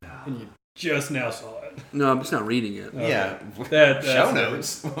them, and you just now saw it. No, I'm just not reading it. Okay. Yeah, That's show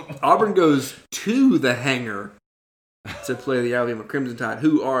notes. Auburn goes to the hangar to play the Alabama Crimson Tide,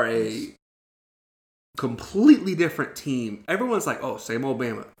 who are a completely different team. Everyone's like, oh, same old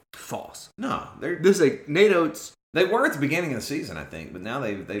Bama. False. No, This is like Nate Oates. they were at the beginning of the season, I think, but now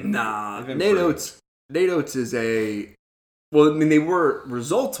they've Nah, they've Nate improved. Oates is a. Well, I mean, they were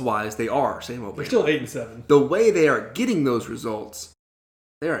results-wise, they are same old They're Bama. still 8-7. The way they are getting those results,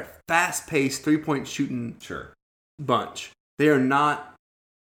 they are a fast-paced three-point shooting Sure. bunch. They are not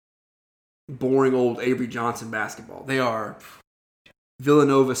boring old Avery Johnson basketball. They are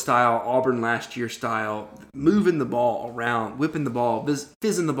Villanova style, Auburn last year style, moving the ball around, whipping the ball,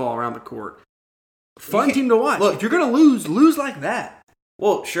 fizzing the ball around the court. Fun team to watch. Look, if you're going to lose like that.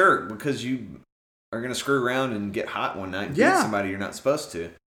 Well, sure, because you are going to screw around and get hot one night and beat somebody you're not supposed to.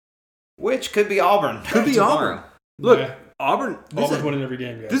 Which could be Auburn. Could be tomorrow. Auburn. Look, Yeah. Auburn. Auburn's winning every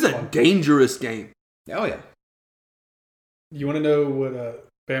game, guys. This is Come a on. dangerous game. Oh, yeah. You want to know what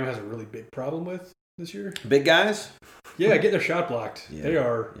Bama has a really big problem with this year? Big guys? Yeah, get their shot blocked. Yeah. They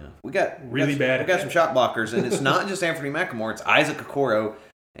are Yeah. We got really bad. We got some shot blockers, and it's not just Anthony McLemore. It's Isaac Okoro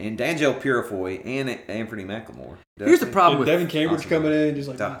and D'Angelo Purifoy and Anthony McLemore. Here's the problem with Devin Cambridge Awesome. coming in, just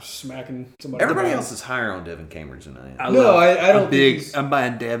like Duh. smacking somebody. Everybody around. else is higher on Devin Cambridge than I am. No, I don't think he's- I'm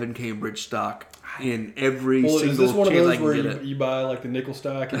buying Devin Cambridge stock in every Well, single is this one of chance I those can where get you, it. you buy like the nickel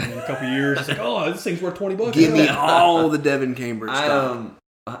stock and in a couple years it's like, oh, this thing's worth $20? Give me all the Devin Cambridge stock.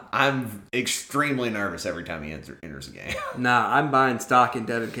 I'm extremely nervous every time he enters a game. Nah, I'm buying stock in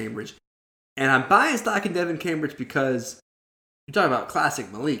Devin Cambridge. And I'm buying stock in Devin Cambridge because you're talking about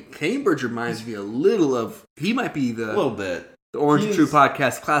classic Malik. Cambridge reminds me a little of, he might be A little bit. the Orange He True is-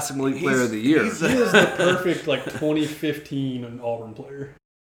 Podcast Classic Malik Player of the Year. He is the perfect like 2015 Auburn player.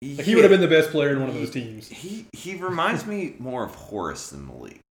 Like, he would have been the best player in one of those teams. He reminds me more of Horace than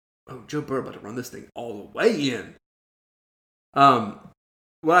Malik. Oh, Joe Burrow about to run this thing all the way in.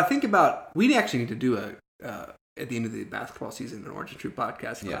 What I think about, we actually need to do a at the end of the basketball season, an Orange and True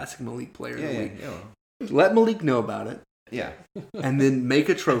Podcast Classic Malik Player of the Week. Let Malik know about it. Yeah. And then make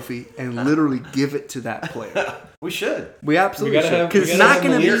a trophy and literally give it to that player. We should. We absolutely We gotta should. have, Because we it's gotta not have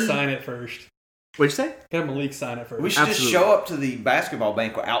going to Malik be. sign it first. What'd you say? Have Malik sign it first. We should Absolutely. just show up to the basketball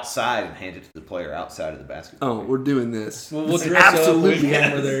banquet outside and hand it to the player outside of the basketball. Oh, we're doing this. We'll This is dress absolutely.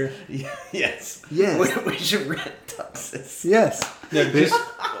 up. We'll there. Yes. Yes. We should rent tuxes. Yes. Yeah, just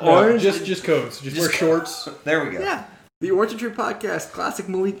Orange- just coats. Just wear shorts. There we go. Yeah. The Orange and True Podcast Classic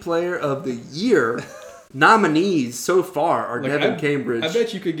Malik Player of the Year nominees so far are Like, Devin Cambridge. I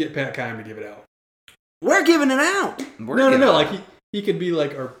bet you could get Pat Kime to give it out. We're giving it out. No. Like he could be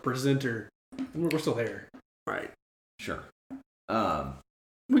like our presenter. We're still there. Right. Sure.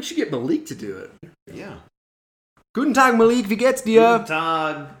 We should get Malik to do it. Yeah. Guten Tag, Malik. Wie geht's dir? Guten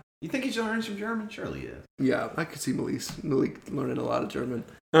Tag. You think he's learning some German? Surely he is. Yeah, I could see Malik learning a lot of German.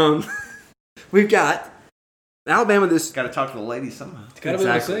 We've got Alabama. This Got to talk to the ladies somehow. It's kind of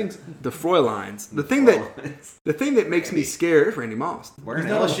one of those things. the Fräuleins. The thing that makes me scared is Randy Moss. We're He's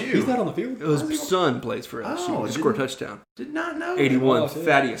in not, LSU. he's not on the field. His son plays for LSU. Oh, He scored a touchdown. Did not know. 81, Moss, yeah.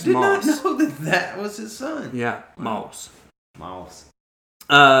 Thaddeus Did Moss. not know that was his son. Yeah, Moss. Mouse.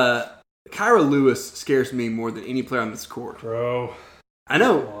 Kyra Lewis scares me more than any player on this court. Bro, I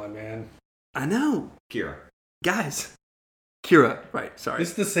know. come on, man. I know. Kira. Guys. Kira, right, sorry.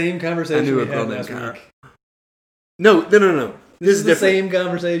 It's the same I conversation knew we a girl had named last Kyra. week. No. This is the different. same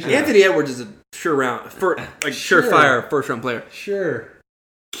conversation. Anthony Edwards is a surefire first round player. Sure.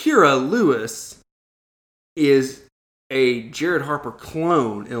 Kira Lewis is a Jared Harper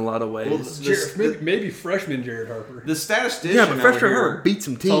clone in a lot of ways. Maybe freshman Jared Harper. The statistician Yeah, but over freshman here Harper beat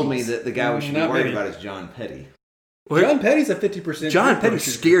some teams. told me that the guy we should be Not worried many. about is John Petty. John Petty's a 50%. John free Petty throw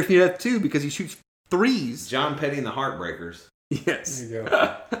shooter. scares me to death too because he shoots threes. John Petty and the Heartbreakers. Yes. There you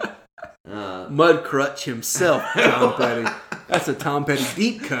go. Mud Crutch himself, Tom Petty. That's a Tom Petty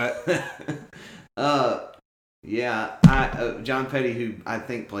deep cut. John Petty, who I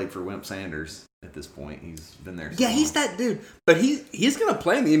think played for Wimp Sanders at this point. He's been there. Yeah, he's that dude. But he's going to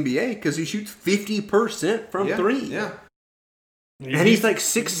play in the NBA because he shoots 50% from three. Yeah. And he's like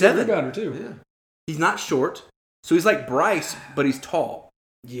 6'7". Rebounder too. Yeah. He's not short. So he's like Bryce, but he's tall.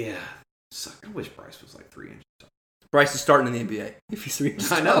 Yeah. I wish Bryce was like 3 inches tall. Bryce is starting in the NBA. If he's 3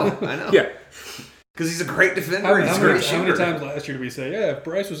 inches I know. Yeah. Because he's a great defender. How He's a great many shooter. times last year did we say, yeah, if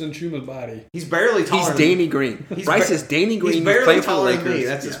Bryce was in Chuma's body? He's barely taller. He's Danny Green. Bryce is Danny Green. He's barely playing for the taller than Lakers. me.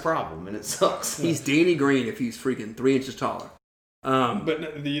 That's his problem, and it sucks. He's Danny Green if he's freaking 3 inches taller.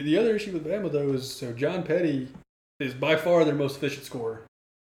 But the other issue with Bama, though, is so John Petty is by far their most efficient scorer.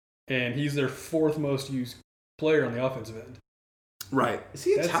 And he's their 4th most used player on the offensive end. Right. Is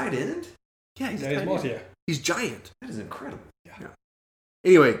he a tight end? Yeah, he's a he's tight multi, end. He's giant. That is incredible. Yeah.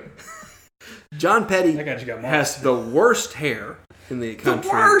 Anyway, John Petty That guy just got has the worst hair in the country.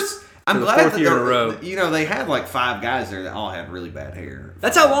 The worst. I'm the glad 4th year in a row. You know, they had like 5 guys there that all had really bad hair.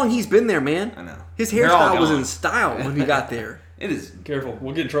 That's how long he's been there, man. I know. His They're all hairstyle was gone. in style when he got there. It is. Careful.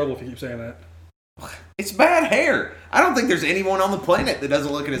 We'll get in trouble if you keep saying that. It's bad hair. I don't think there's anyone on the planet that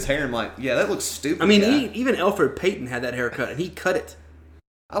doesn't look at his hair and like, yeah, that looks stupid. I mean, guy. even Elfrid Payton had that haircut, and he cut it.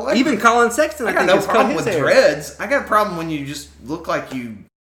 I like Even Colin Sexton, I got think, no has cut problem his with hair. dreads. I got a problem when you just look like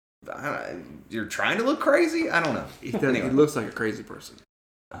you're trying to look crazy. I don't know. He looks like a crazy person.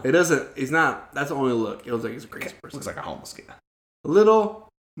 It doesn't. It's not. That's the only look. It looks like he's a crazy person. Looks like a homeless guy. A little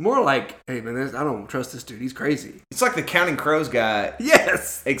more like, hey man, I don't trust this dude. He's crazy. It's like the Counting Crows guy.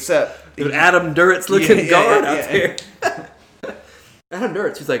 Yes. Except With Adam Duritz looking guard out there. Yeah. Adam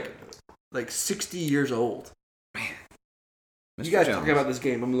Duritz, who's like 60 years old. Mr. You guys Jones. talk about this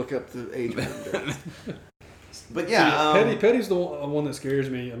game. I'm gonna look up the age of Adam Duritz. But yeah, Petty's the one that scares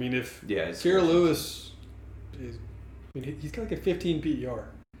me. I mean, if Kira Lewis is, he's got like a 15 PER.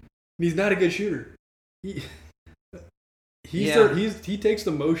 He's not a good shooter. He takes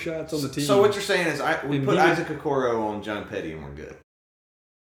the most shots on the team. So what you're saying is we And put he was- Isaac Okoro on John Petty and we're good.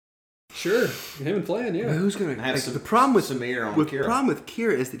 Sure, him and Flan, yeah. But who's gonna? I have Like, some- the problem with Samir on the Kira. problem with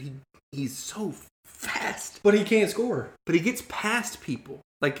Kira is that he's so fast, But he can't score. but he gets past people.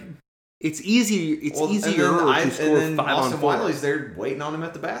 Like it's easy. It's Well, easier and then to score and then 5 on Austin 4. Wiley's there waiting on him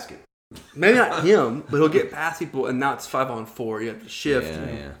at the basket. Maybe not him, but he'll get past people, and now it's 5 on 4. You have to shift. Yeah,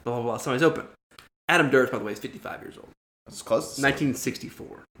 and yeah. Blah blah blah. Somebody's open. Adam Duritz, by the way, is 55 years old. It's close. To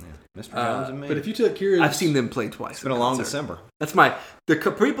 1964. Mr. Jones and me. But if you took Kira's... I've seen them play twice. It's been a long December. That's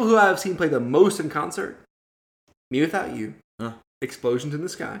the people who I've seen play the most in concert. Me Without You. Explosions in the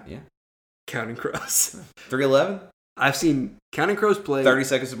Sky. Yeah. Counting Crows. 311. I've seen Counting Crows play. 30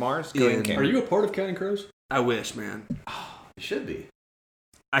 Seconds to Mars. Go ahead, Are you a part of Counting Crows? I wish, man. You should be.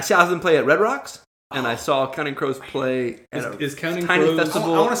 I saw them play at Red Rocks, and I saw Counting Crows play at Is Counting tiny Crows...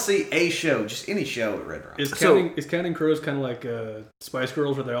 festival. I want to see a show, just any show at Red Rock. Is Counting Crows kind of like Spice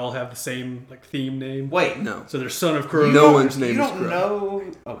Girls, where they all have the same like theme name? Wait, No. So there's Son of Crows. No one's name you is don't Crow.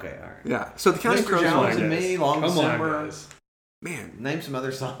 know. Okay, all right. Yeah. So the Counting Mr. Crows Jones one, and me, Long Come December. on, guys. man, Name some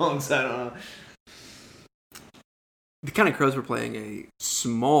other songs. I don't know. the Counting Crows were playing a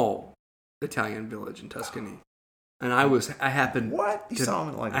small Italian village in Tuscany, and I happened What? You saw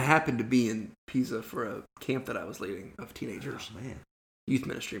him like I happened to be in Pisa for a camp that I was leading of teenagers, man. youth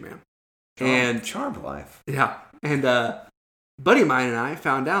ministry, man. And Charmed Life. Yeah, and buddy of mine and I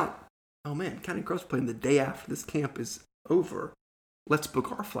found out, oh man, Counting Crows playing the day after this camp is over. Let's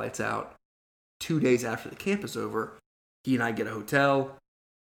book our flights out 2 days after the camp is over. He and I get a hotel,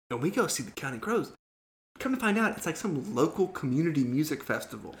 and we go see the Counting Crows. Come to find out, it's like some local community music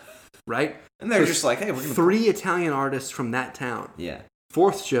festival, right? And they're So just like, hey, we're going to... 3 Italian artists from that town. Yeah.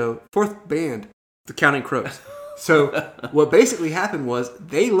 Fourth band, the Counting Crows. So what basically happened was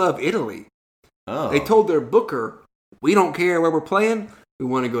they love Italy. Oh. They told their booker, we don't care where we're playing. We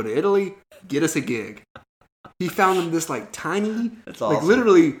want to go to Italy. Get us a gig. He found them this like tiny, That's like awesome.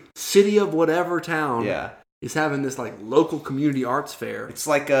 literally city of whatever town Yeah. is having this like local community arts fair. It's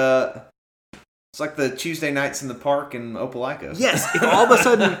like the Tuesday nights in the park in Opelika. Yes, if all of a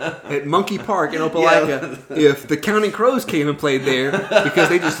sudden at Monkey Park in Opelika, if the Counting Crows came and played there because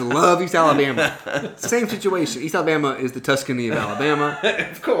they just love East Alabama. Same situation. East Alabama is the Tuscany of Alabama,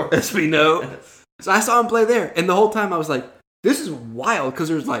 Of course. as we know. So I saw him play there, and the whole time I was like, this is wild because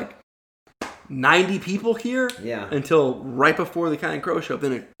there's like 90 people here Yeah. until right before the Counting Crow show.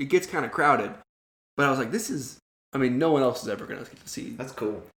 Then it gets kind of crowded. But I was like, no one else is ever going to get to see. That's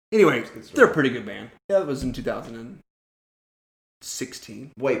cool. Anyway, good story. they're a pretty good band. Yeah, that was in 2016.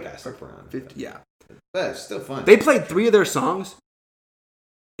 Way past the prime. 50, yeah. That's still fun. They played 3 of their songs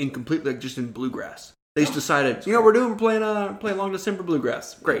in completely just in bluegrass. They just decided, we're playing Long December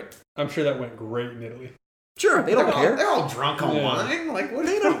bluegrass. Great. I'm sure that went great in Italy. Sure, they don't care. They're all drunk on Yeah. wine. Like what?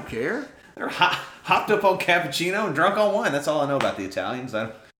 They don't care. They're hopped up on cappuccino and drunk on wine. That's all I know about the Italians.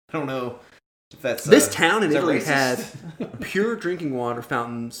 I don't know if that's This town in is that Italy racist? had pure drinking water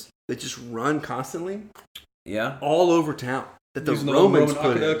fountains that just run constantly Yeah. all over town. That the Using the Romans Roman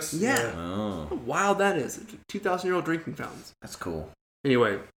put in. aqueducts? Yeah. Oh. wild that is. 2,000-year-old drinking fountains. That's cool.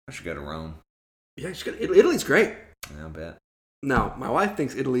 Anyway. I should go to Rome. Yeah, you should go. Italy's great. I'll bet. Now, my wife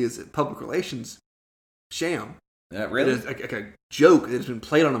thinks Italy is a public relations sham. Really? It is like a joke that has been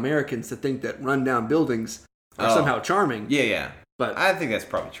played on Americans to think that rundown buildings are somehow charming. Yeah. But I think that's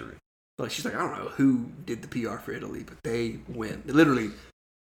probably true. Like she's like, I don't know who did the PR for Italy, but they win. Literally,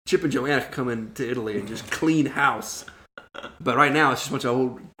 Chip and Joanna could come into Italy and just clean house. But right now, it's just a bunch of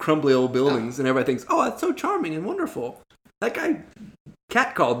old, crumbly old buildings, and everybody thinks, oh, that's so charming and wonderful. That guy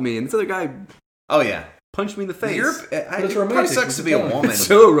catcalled me, and this other guy punched me in the face. Europe, it probably sucks to be a woman. It's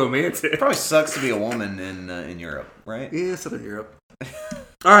so romantic. It probably sucks to be a woman in Europe, right? Yeah, Southern Europe.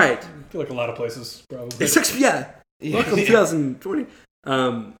 All right. I feel like a lot of places, probably. It sucks, Welcome 2020.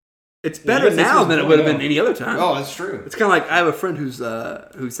 It's better now than it would have been any other time. Oh, that's true. It's kind of like I have a friend who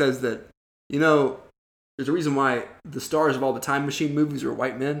says that, there's a reason why the stars of all the Time Machine movies are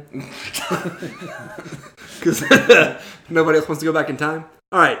white men. Because nobody else wants to go back in time.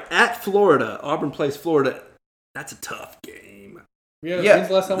 All right, at Florida, Auburn plays Florida. That's a tough game. Yeah. When's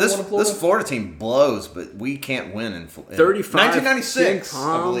the last time we won in Florida? This Florida team blows, but we can't win in 1996,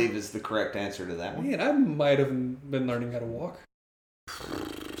 I believe, is the correct answer to that one. Man, I might have been learning how to walk.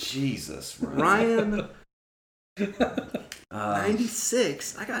 Jesus, Ryan.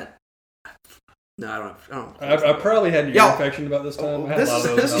 96. I don't. I probably had an ear infection about this time. I had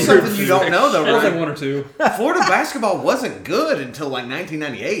this is something you don't know, though, right? Like one or two. Florida basketball wasn't good until like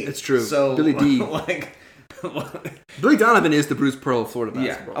 1998. It's true. So Billy D. Billy Donovan is the Bruce Pearl of Florida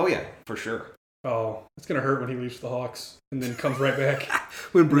basketball. Oh yeah, for sure. Oh, it's gonna hurt when he leaves the Hawks and then comes right back.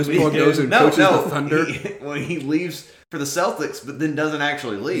 When Bruce Pearl goes and coaches the Thunder. When he leaves for the Celtics, but then doesn't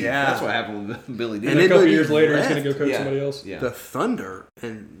actually leave. Yeah. That's what happened with Billy D. And then a couple years later, he's going to go coach somebody else. Yeah. The Thunder,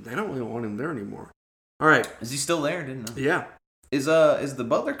 and they don't really want him there anymore. All right. Is he still there? Didn't know. Yeah. Is the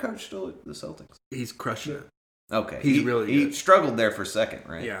Butler coach still at the Celtics? He's crushing it. Okay. He's really good. He struggled there for a second,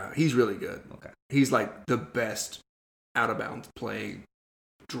 right? Yeah, he's really good. Okay. He's like the best out-of-bounds play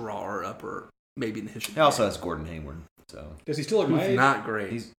drawer upper maybe in the history. He also has Gordon Hayward. So does he still look my age? Not great.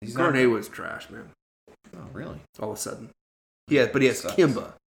 He's Gordon Hayward's trash, man. Oh, really? All of a sudden. Yeah, but he has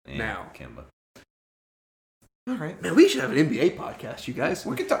Kimba now. Kimba. All right, man. We should have an NBA podcast, you guys.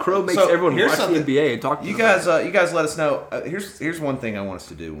 We could talk. Crow makes everyone watch the NBA and talk to you guys. You guys, let us know. Here's one thing I want us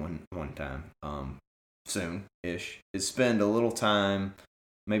to do one time, soon-ish, is spend a little time,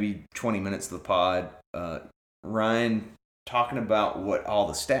 maybe 20 minutes of the pod, Ryan talking about what all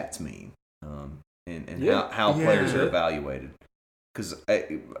the stats mean, and how players are evaluated. Because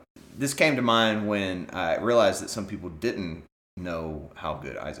this came to mind when I realized that some people didn't know how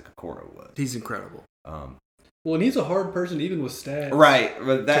good Isaac Okoro was. He's incredible. Well, and he's a hard person, even with stats, right?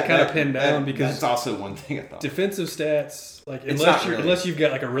 But to kind of pin down because that's also one thing I thought. Defensive stats, like unless you've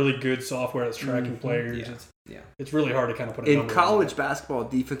got like a really good software that's tracking players, it's really hard to kind of put. In college basketball,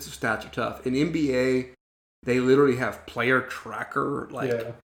 defensive stats are tough. In NBA, they literally have player tracker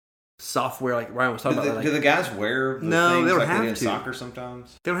software, like Ryan was talking about. Do the guys wear the things they don't have to. Soccer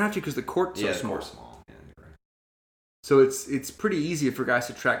sometimes? They don't have to because the court's so small. Court's small. Yeah, you're right. So it's pretty easy for guys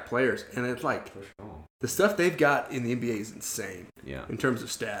to track players, and it's like the stuff they've got in the NBA is insane. Yeah. In terms of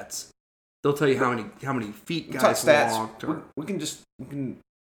stats, they'll tell you how many feet guys walked. We can.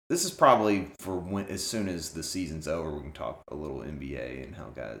 This is probably for as soon as the season's over, we can talk a little NBA and how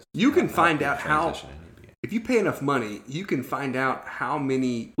guys. You can find out how. If you pay enough money, you can find out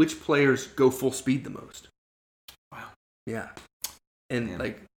which players go full speed the most. Wow. Yeah.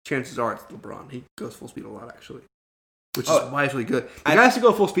 And chances are it's LeBron. He goes full speed a lot, actually. Which is why it's really good. The guys who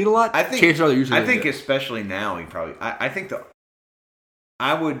go full speed a lot, chances are they're usually I think especially now, he probably. I think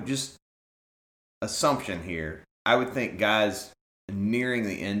I would just assumption here. I would think guys nearing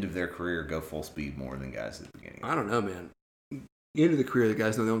the end of their career go full speed more than guys at the beginning. I don't know, man. The end of the career, the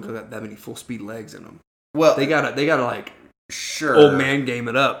guys know they don't got that many full speed legs in them. Well, they gotta like old man game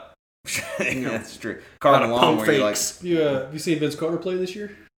it up. That's true. Carter Long, where you seen Vince Carter play this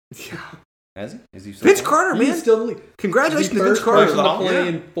year? Yeah. Has he? Is he Vince Carter, man? He's still in the league. Congratulations to Vince Carter. First person to play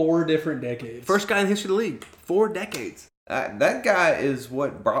in 4 different decades. First guy in the history of the league. 4 decades. That guy is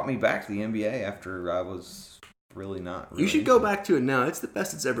what brought me back to the NBA after I was really not. Really you should go back to it now. It's the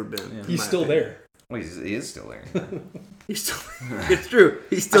best it's ever been. Yeah. He's still there. Well, he is still there. He's still. It's true.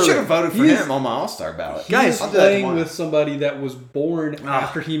 He's still. I should have voted for him on my All-Star ballot. Guys, playing with somebody that was born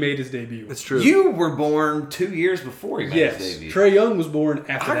after he made his debut. That's true. You were born 2 years before he made his debut. Trae Young was born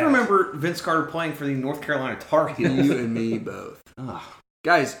after that. I remember Vince Carter playing for the North Carolina Tar Heels. You and me both.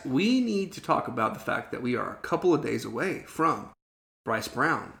 Guys, we need to talk about the fact that we are a couple of days away from Bryce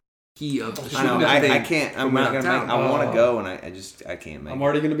Brown. I can't. I'm not gonna make. I want to go, and I can't make. I'm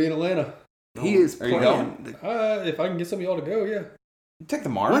already going to be in Atlanta. He is Are you playing. If I can get some of y'all to go, yeah. Take the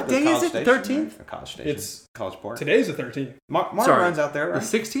MARTA. What day is it? The 13th? College Station. It's College Park. Today's the 13th. MARTA Sorry. runs out there, right?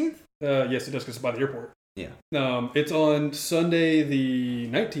 The 16th? Yes, it does because it's by the airport. Yeah. It's on Sunday the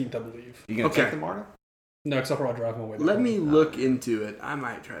 19th, I believe. You gonna Okay. take the MARTA? No, because I'll probably drive my way back. Let me look into it. I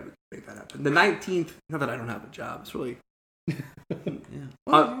might try to make that happen. The 19th, not that I don't have a job. It's really...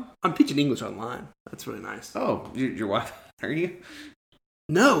 Yeah. I'm teaching English online. That's really nice. Oh, your wife? Are you?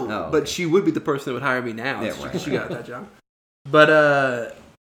 No, Oh, but okay. she would be the person that would hire me now. Yeah, She- right. She got that job. But,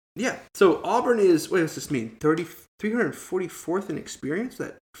 yeah. So Auburn is, what does this mean? 344th in experience?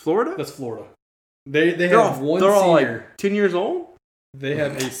 That Florida? That's Florida. They they're have all, one they're all senior. like 10 years old? They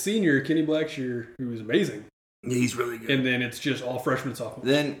have a senior, Kenny Blackshear, who is amazing. Yeah, he's really good. And then it's just all freshmen and sophomores.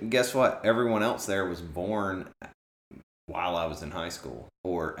 Then guess what? Everyone else there was born while I was in high school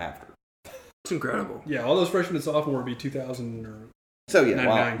or after. It's incredible. Yeah, all those freshmen and sophomore would be 2000 or... So yeah,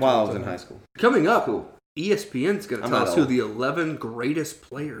 99, while I was in 2000. high school. Coming up, Cool. ESPN's going to I'm tell not us who old. the 11 greatest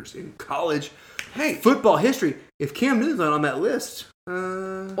players in college Hey, football history. If Cam Newton's not on that list,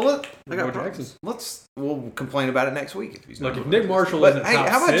 well, I got Bo problems. Jackson. we'll complain about it next week if he's Look, not. if Nick Marshall But isn't hey, top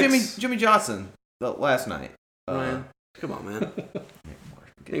how about six, Jimmy Johnson last night? Ryan, come on, man.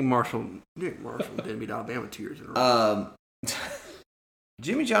 Nick Marshall didn't beat Alabama 2 years in a row.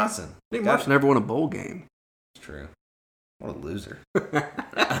 Jimmy Johnson. Nick Marshall never won a bowl game. It's true. What a loser.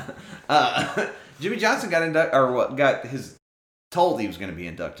 Jimmy Johnson told he was going to be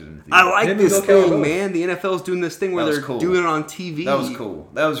inducted into the. I like Him and this Bill Cowher thing, both. man. The NFL's doing this thing where That was they're cool. doing it on TV. That was cool.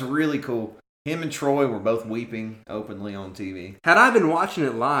 That was really cool. Him and Troy were both weeping openly on TV. Had I been watching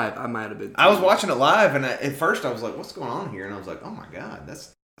it live, I might have been. I was watching it live, and at first I was like, "What's going on here?" And I was like, "Oh my god,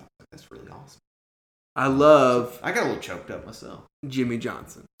 that's really awesome." I love I got a little choked up myself. Jimmy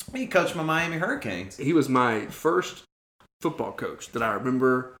Johnson. He coached my Miami Hurricanes. He was my first football coach that I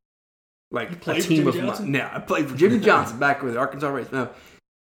remember. Like a played for team Jimmy of Johnson? I played for Jimmy Johnson back with the Arkansas Rays. No,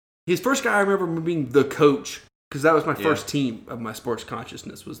 his first guy I remember being the coach because that was my first team of my sports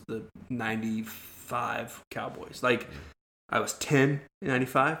consciousness was the '95 Cowboys. Like I was 10 in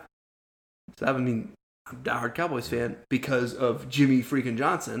 '95, so I'm a diehard Cowboys fan because of Jimmy freaking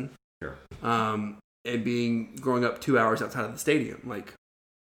Johnson. Sure. And growing up 2 hours outside of the stadium, like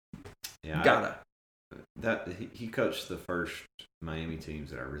Yeah, gotta. He coached the first Miami teams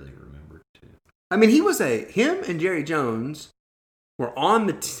that I really remember too. I mean, him and Jerry Jones were on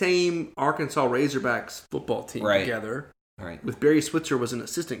the same Arkansas Razorbacks football team Right. together. Right. With Barry Switzer was an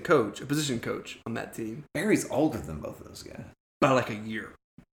assistant coach, a position coach on that team Barry's older than both of those guys. by like a year.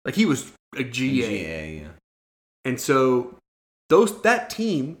 Like he was a GA. Yeah. And so that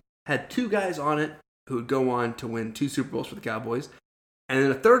team had two guys on it who would go on to win 2 Super Bowls for the Cowboys, and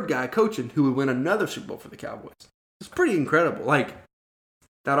then a third guy coaching who would win another Super Bowl for the Cowboys. It's pretty incredible. Like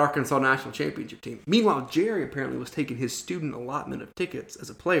that Arkansas National Championship team. Meanwhile, Jerry apparently was taking his student allotment of tickets as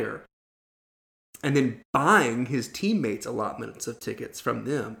a player and then buying his teammates allotments of tickets from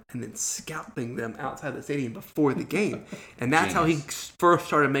them and then scalping them outside the stadium before the game. And that's how he first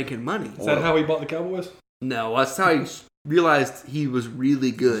started making money. Is that how he bought the Cowboys? No, that's how he realized he was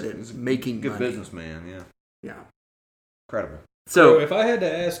really good at making Good money. businessman, yeah. Yeah. Incredible. So So, if I had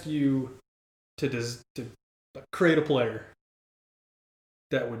to ask you to create a player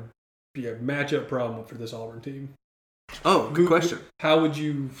that would be a matchup problem for this Auburn team, good question. How would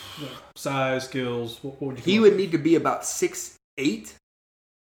you size, skills? What would you? He would need to be about 6'8"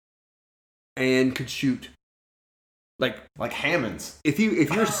 and could shoot. Like Hammonds. if you're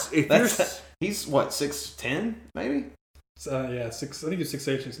He's what, 6'10", maybe? six. I think it's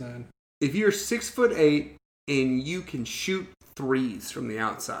 6'8", 6'9". if you're 6'8" and you can shoot threes from the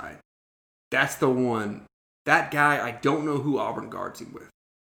outside, that's the one. That guy, I don't know who Auburn guards him with.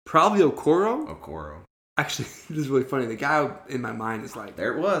 Probably Okoro. Actually, this is really funny. The guy in my mind is like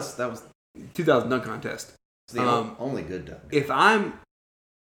There it was. That was 2000 dunk contest. the only good dunk.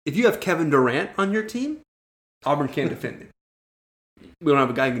 If you have Kevin Durant on your team, Auburn can't defend it. We don't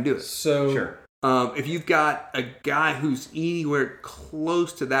have a guy who can do it. So Sure. If you've got a guy who's anywhere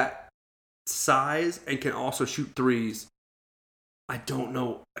close to that size and can also shoot threes, I don't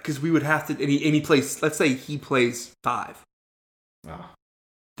know, because we would have to. And he plays. Let's say he plays 5. Oh.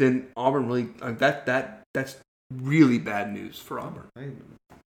 Then Auburn really that's really bad news for Auburn.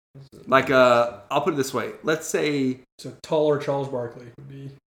 Like I'll put it this way. Let's say taller Charles Barkley would be.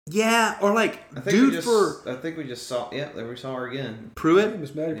 Yeah, or like I think we just saw. Yeah, there we saw her again. Pruitt.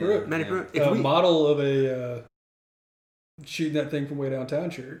 Miss Maddie Pruitt. Matty Pruitt. A model of a shooting that thing from way downtown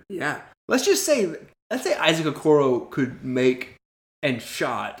shirt. Yeah. Let's say Isaac Okoro could make and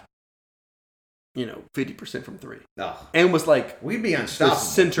shot 50% from three. Oh. And was like we'd be the unstoppable.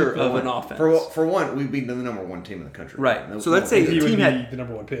 center of an offense. For one, we'd be the number one team in the country. Right. So let's say He the would team be had the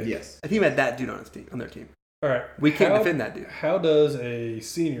number one pick. Yes. a team had that dude on their team. All right. We can't defend that dude. How does a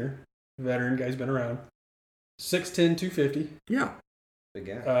senior, veteran guy's been around, 6'10", 250, Yeah. Big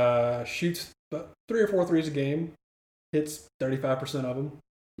guy. shoots about 3 or 4 threes a game, hits 35% of them,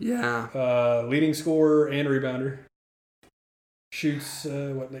 Yeah. leading scorer and rebounder, shoots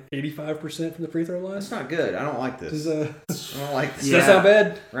 85% from the free throw line? That's not good. I don't like this. I don't like this. Yeah. Does that sound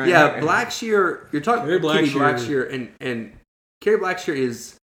bad? Right. Yeah, Blackshear. You're talking Kerry about Kenny Blackshear. Blackshear, and Kerry Blackshear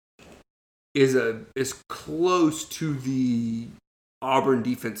is close to the Auburn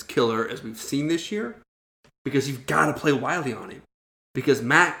defense killer as we've seen this year, because you've got to play Wiley on him, because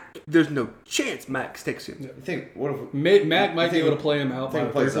Mac, there's no chance Mac sticks him. You think what if Mac might be able to play him out by the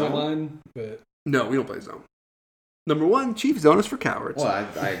play 3-point zone? line, but No, we don't play zone. Number one, Chief zone is for cowards. Well,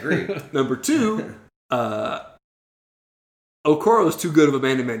 I agree. Number two, Okoro is too good of a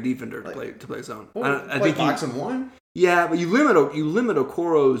man-to-man defender to play zone. Well, I play think box and one. Yeah, but you limit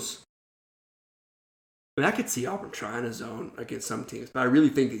Okoro's. I mean, I could see Auburn trying a zone against some teams, but I really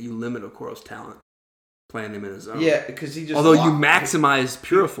think that you limit Okoro's talent playing him in a zone. Yeah, because he just. Although you maximize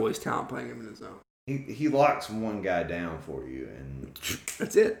Purifoy's talent playing him in a zone. He locks one guy down for you, and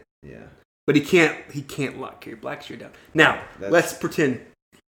that's it. Yeah. But he can't lock Kerry Blackshear down. Now let's pretend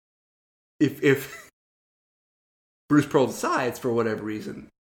if Bruce Pearl decides for whatever reason,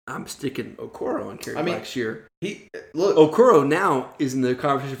 I'm sticking Okoro on Kerry Blackshear. Okoro now is in the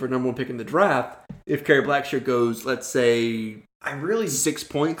conversation for number one pick in the draft. If Kerry Blackshear goes, let's say, 6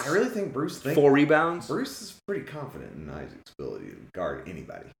 points. I really think Bruce 4 rebounds. Bruce is pretty confident in Isaac's ability to guard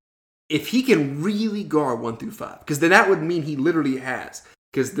anybody. If he can really guard 1 through 5, because then that would mean he literally has.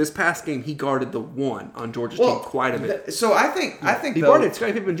 Because this past game, he guarded the 1 on Georgia's team quite a bit. So I think he guarded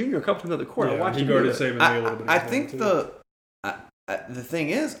Scottie Pippen Jr. a couple times on the court. Yeah, I watched he him guarded Saban Lee a little bit. I think the thing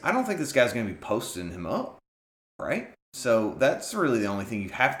is, I don't think this guy's going to be posting him up, right? So that's really the only thing you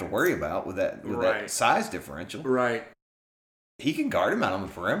have to worry about with that size differential. Right. He can guard him out on the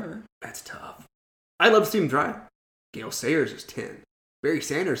perimeter. That's tough. I'd love to see him try. Gale Sayers is 10. Barry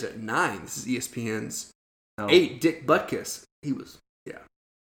Sanders at 9. This is ESPN's 8. Dick Butkus. He was,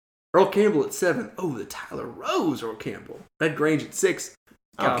 Earl Campbell at 7. Oh, the Tyler Rose Earl Campbell. Red Grange at 6.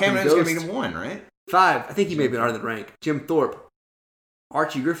 Cameron's going to be the 1, right? 5. I think he may be higher than rank. Jim Thorpe.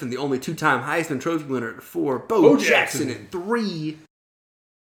 Archie Griffin, the only 2-time Heisman Trophy winner at 4. Bo Jackson at 3.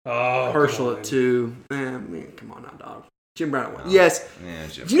 Oh, Herschel at 2. Man, come on now, dog. Jim Brown at 1. Oh, Yes. Yeah,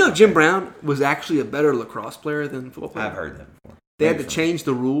 Do you know Jim Brown was actually a better lacrosse player than football player? I've heard that before. They had to change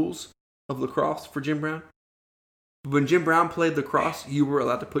the rules of lacrosse for Jim Brown. When Jim Brown played lacrosse, you were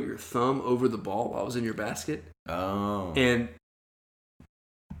allowed to put your thumb over the ball while it was in your basket. Oh. And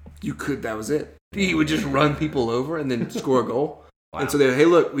that was it. He would just run people over and then score a goal. Wow. And so they're, hey,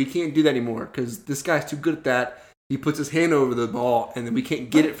 look, we can't do that anymore because this guy's too good at that. He puts his hand over the ball and then we can't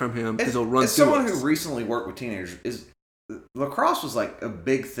get it from him because he'll run through it. As someone who recently worked with teenagers, lacrosse was like a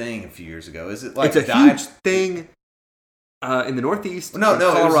big thing a few years ago. Is it like it's a huge thing in the Northeast? No,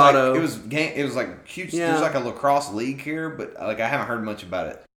 Colorado. It was like huge. Yeah. There's like a lacrosse league here, but like I haven't heard much about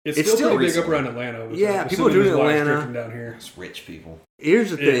it. It's still pretty big up around Atlanta. People are doing it in Atlanta. Down here. It's rich people.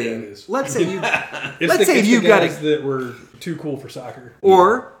 Here's the thing. Let's say you you've got guys that were too cool for soccer,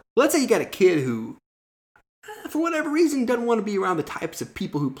 or let's say you got a kid who, for whatever reason, doesn't want to be around the types of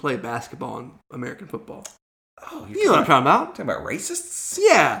people who play basketball and American football. Oh, you know what I'm talking about? Talking about racists?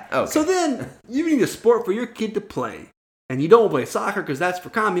 Yeah. Okay. So then you need a sport for your kid to play, and you don't play soccer because that's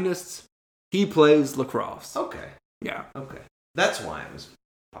for communists. He plays lacrosse. Okay. Yeah. Okay. That's why it was.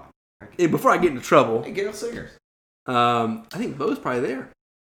 And before I get into trouble, hey, Gale Sayers. I think Bo's probably there.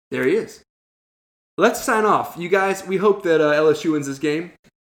 There he is. Let's sign off, you guys. We hope that LSU wins this game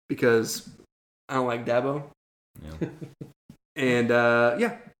because I don't like Dabo. Yeah. And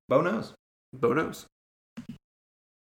Bo knows. Bo knows.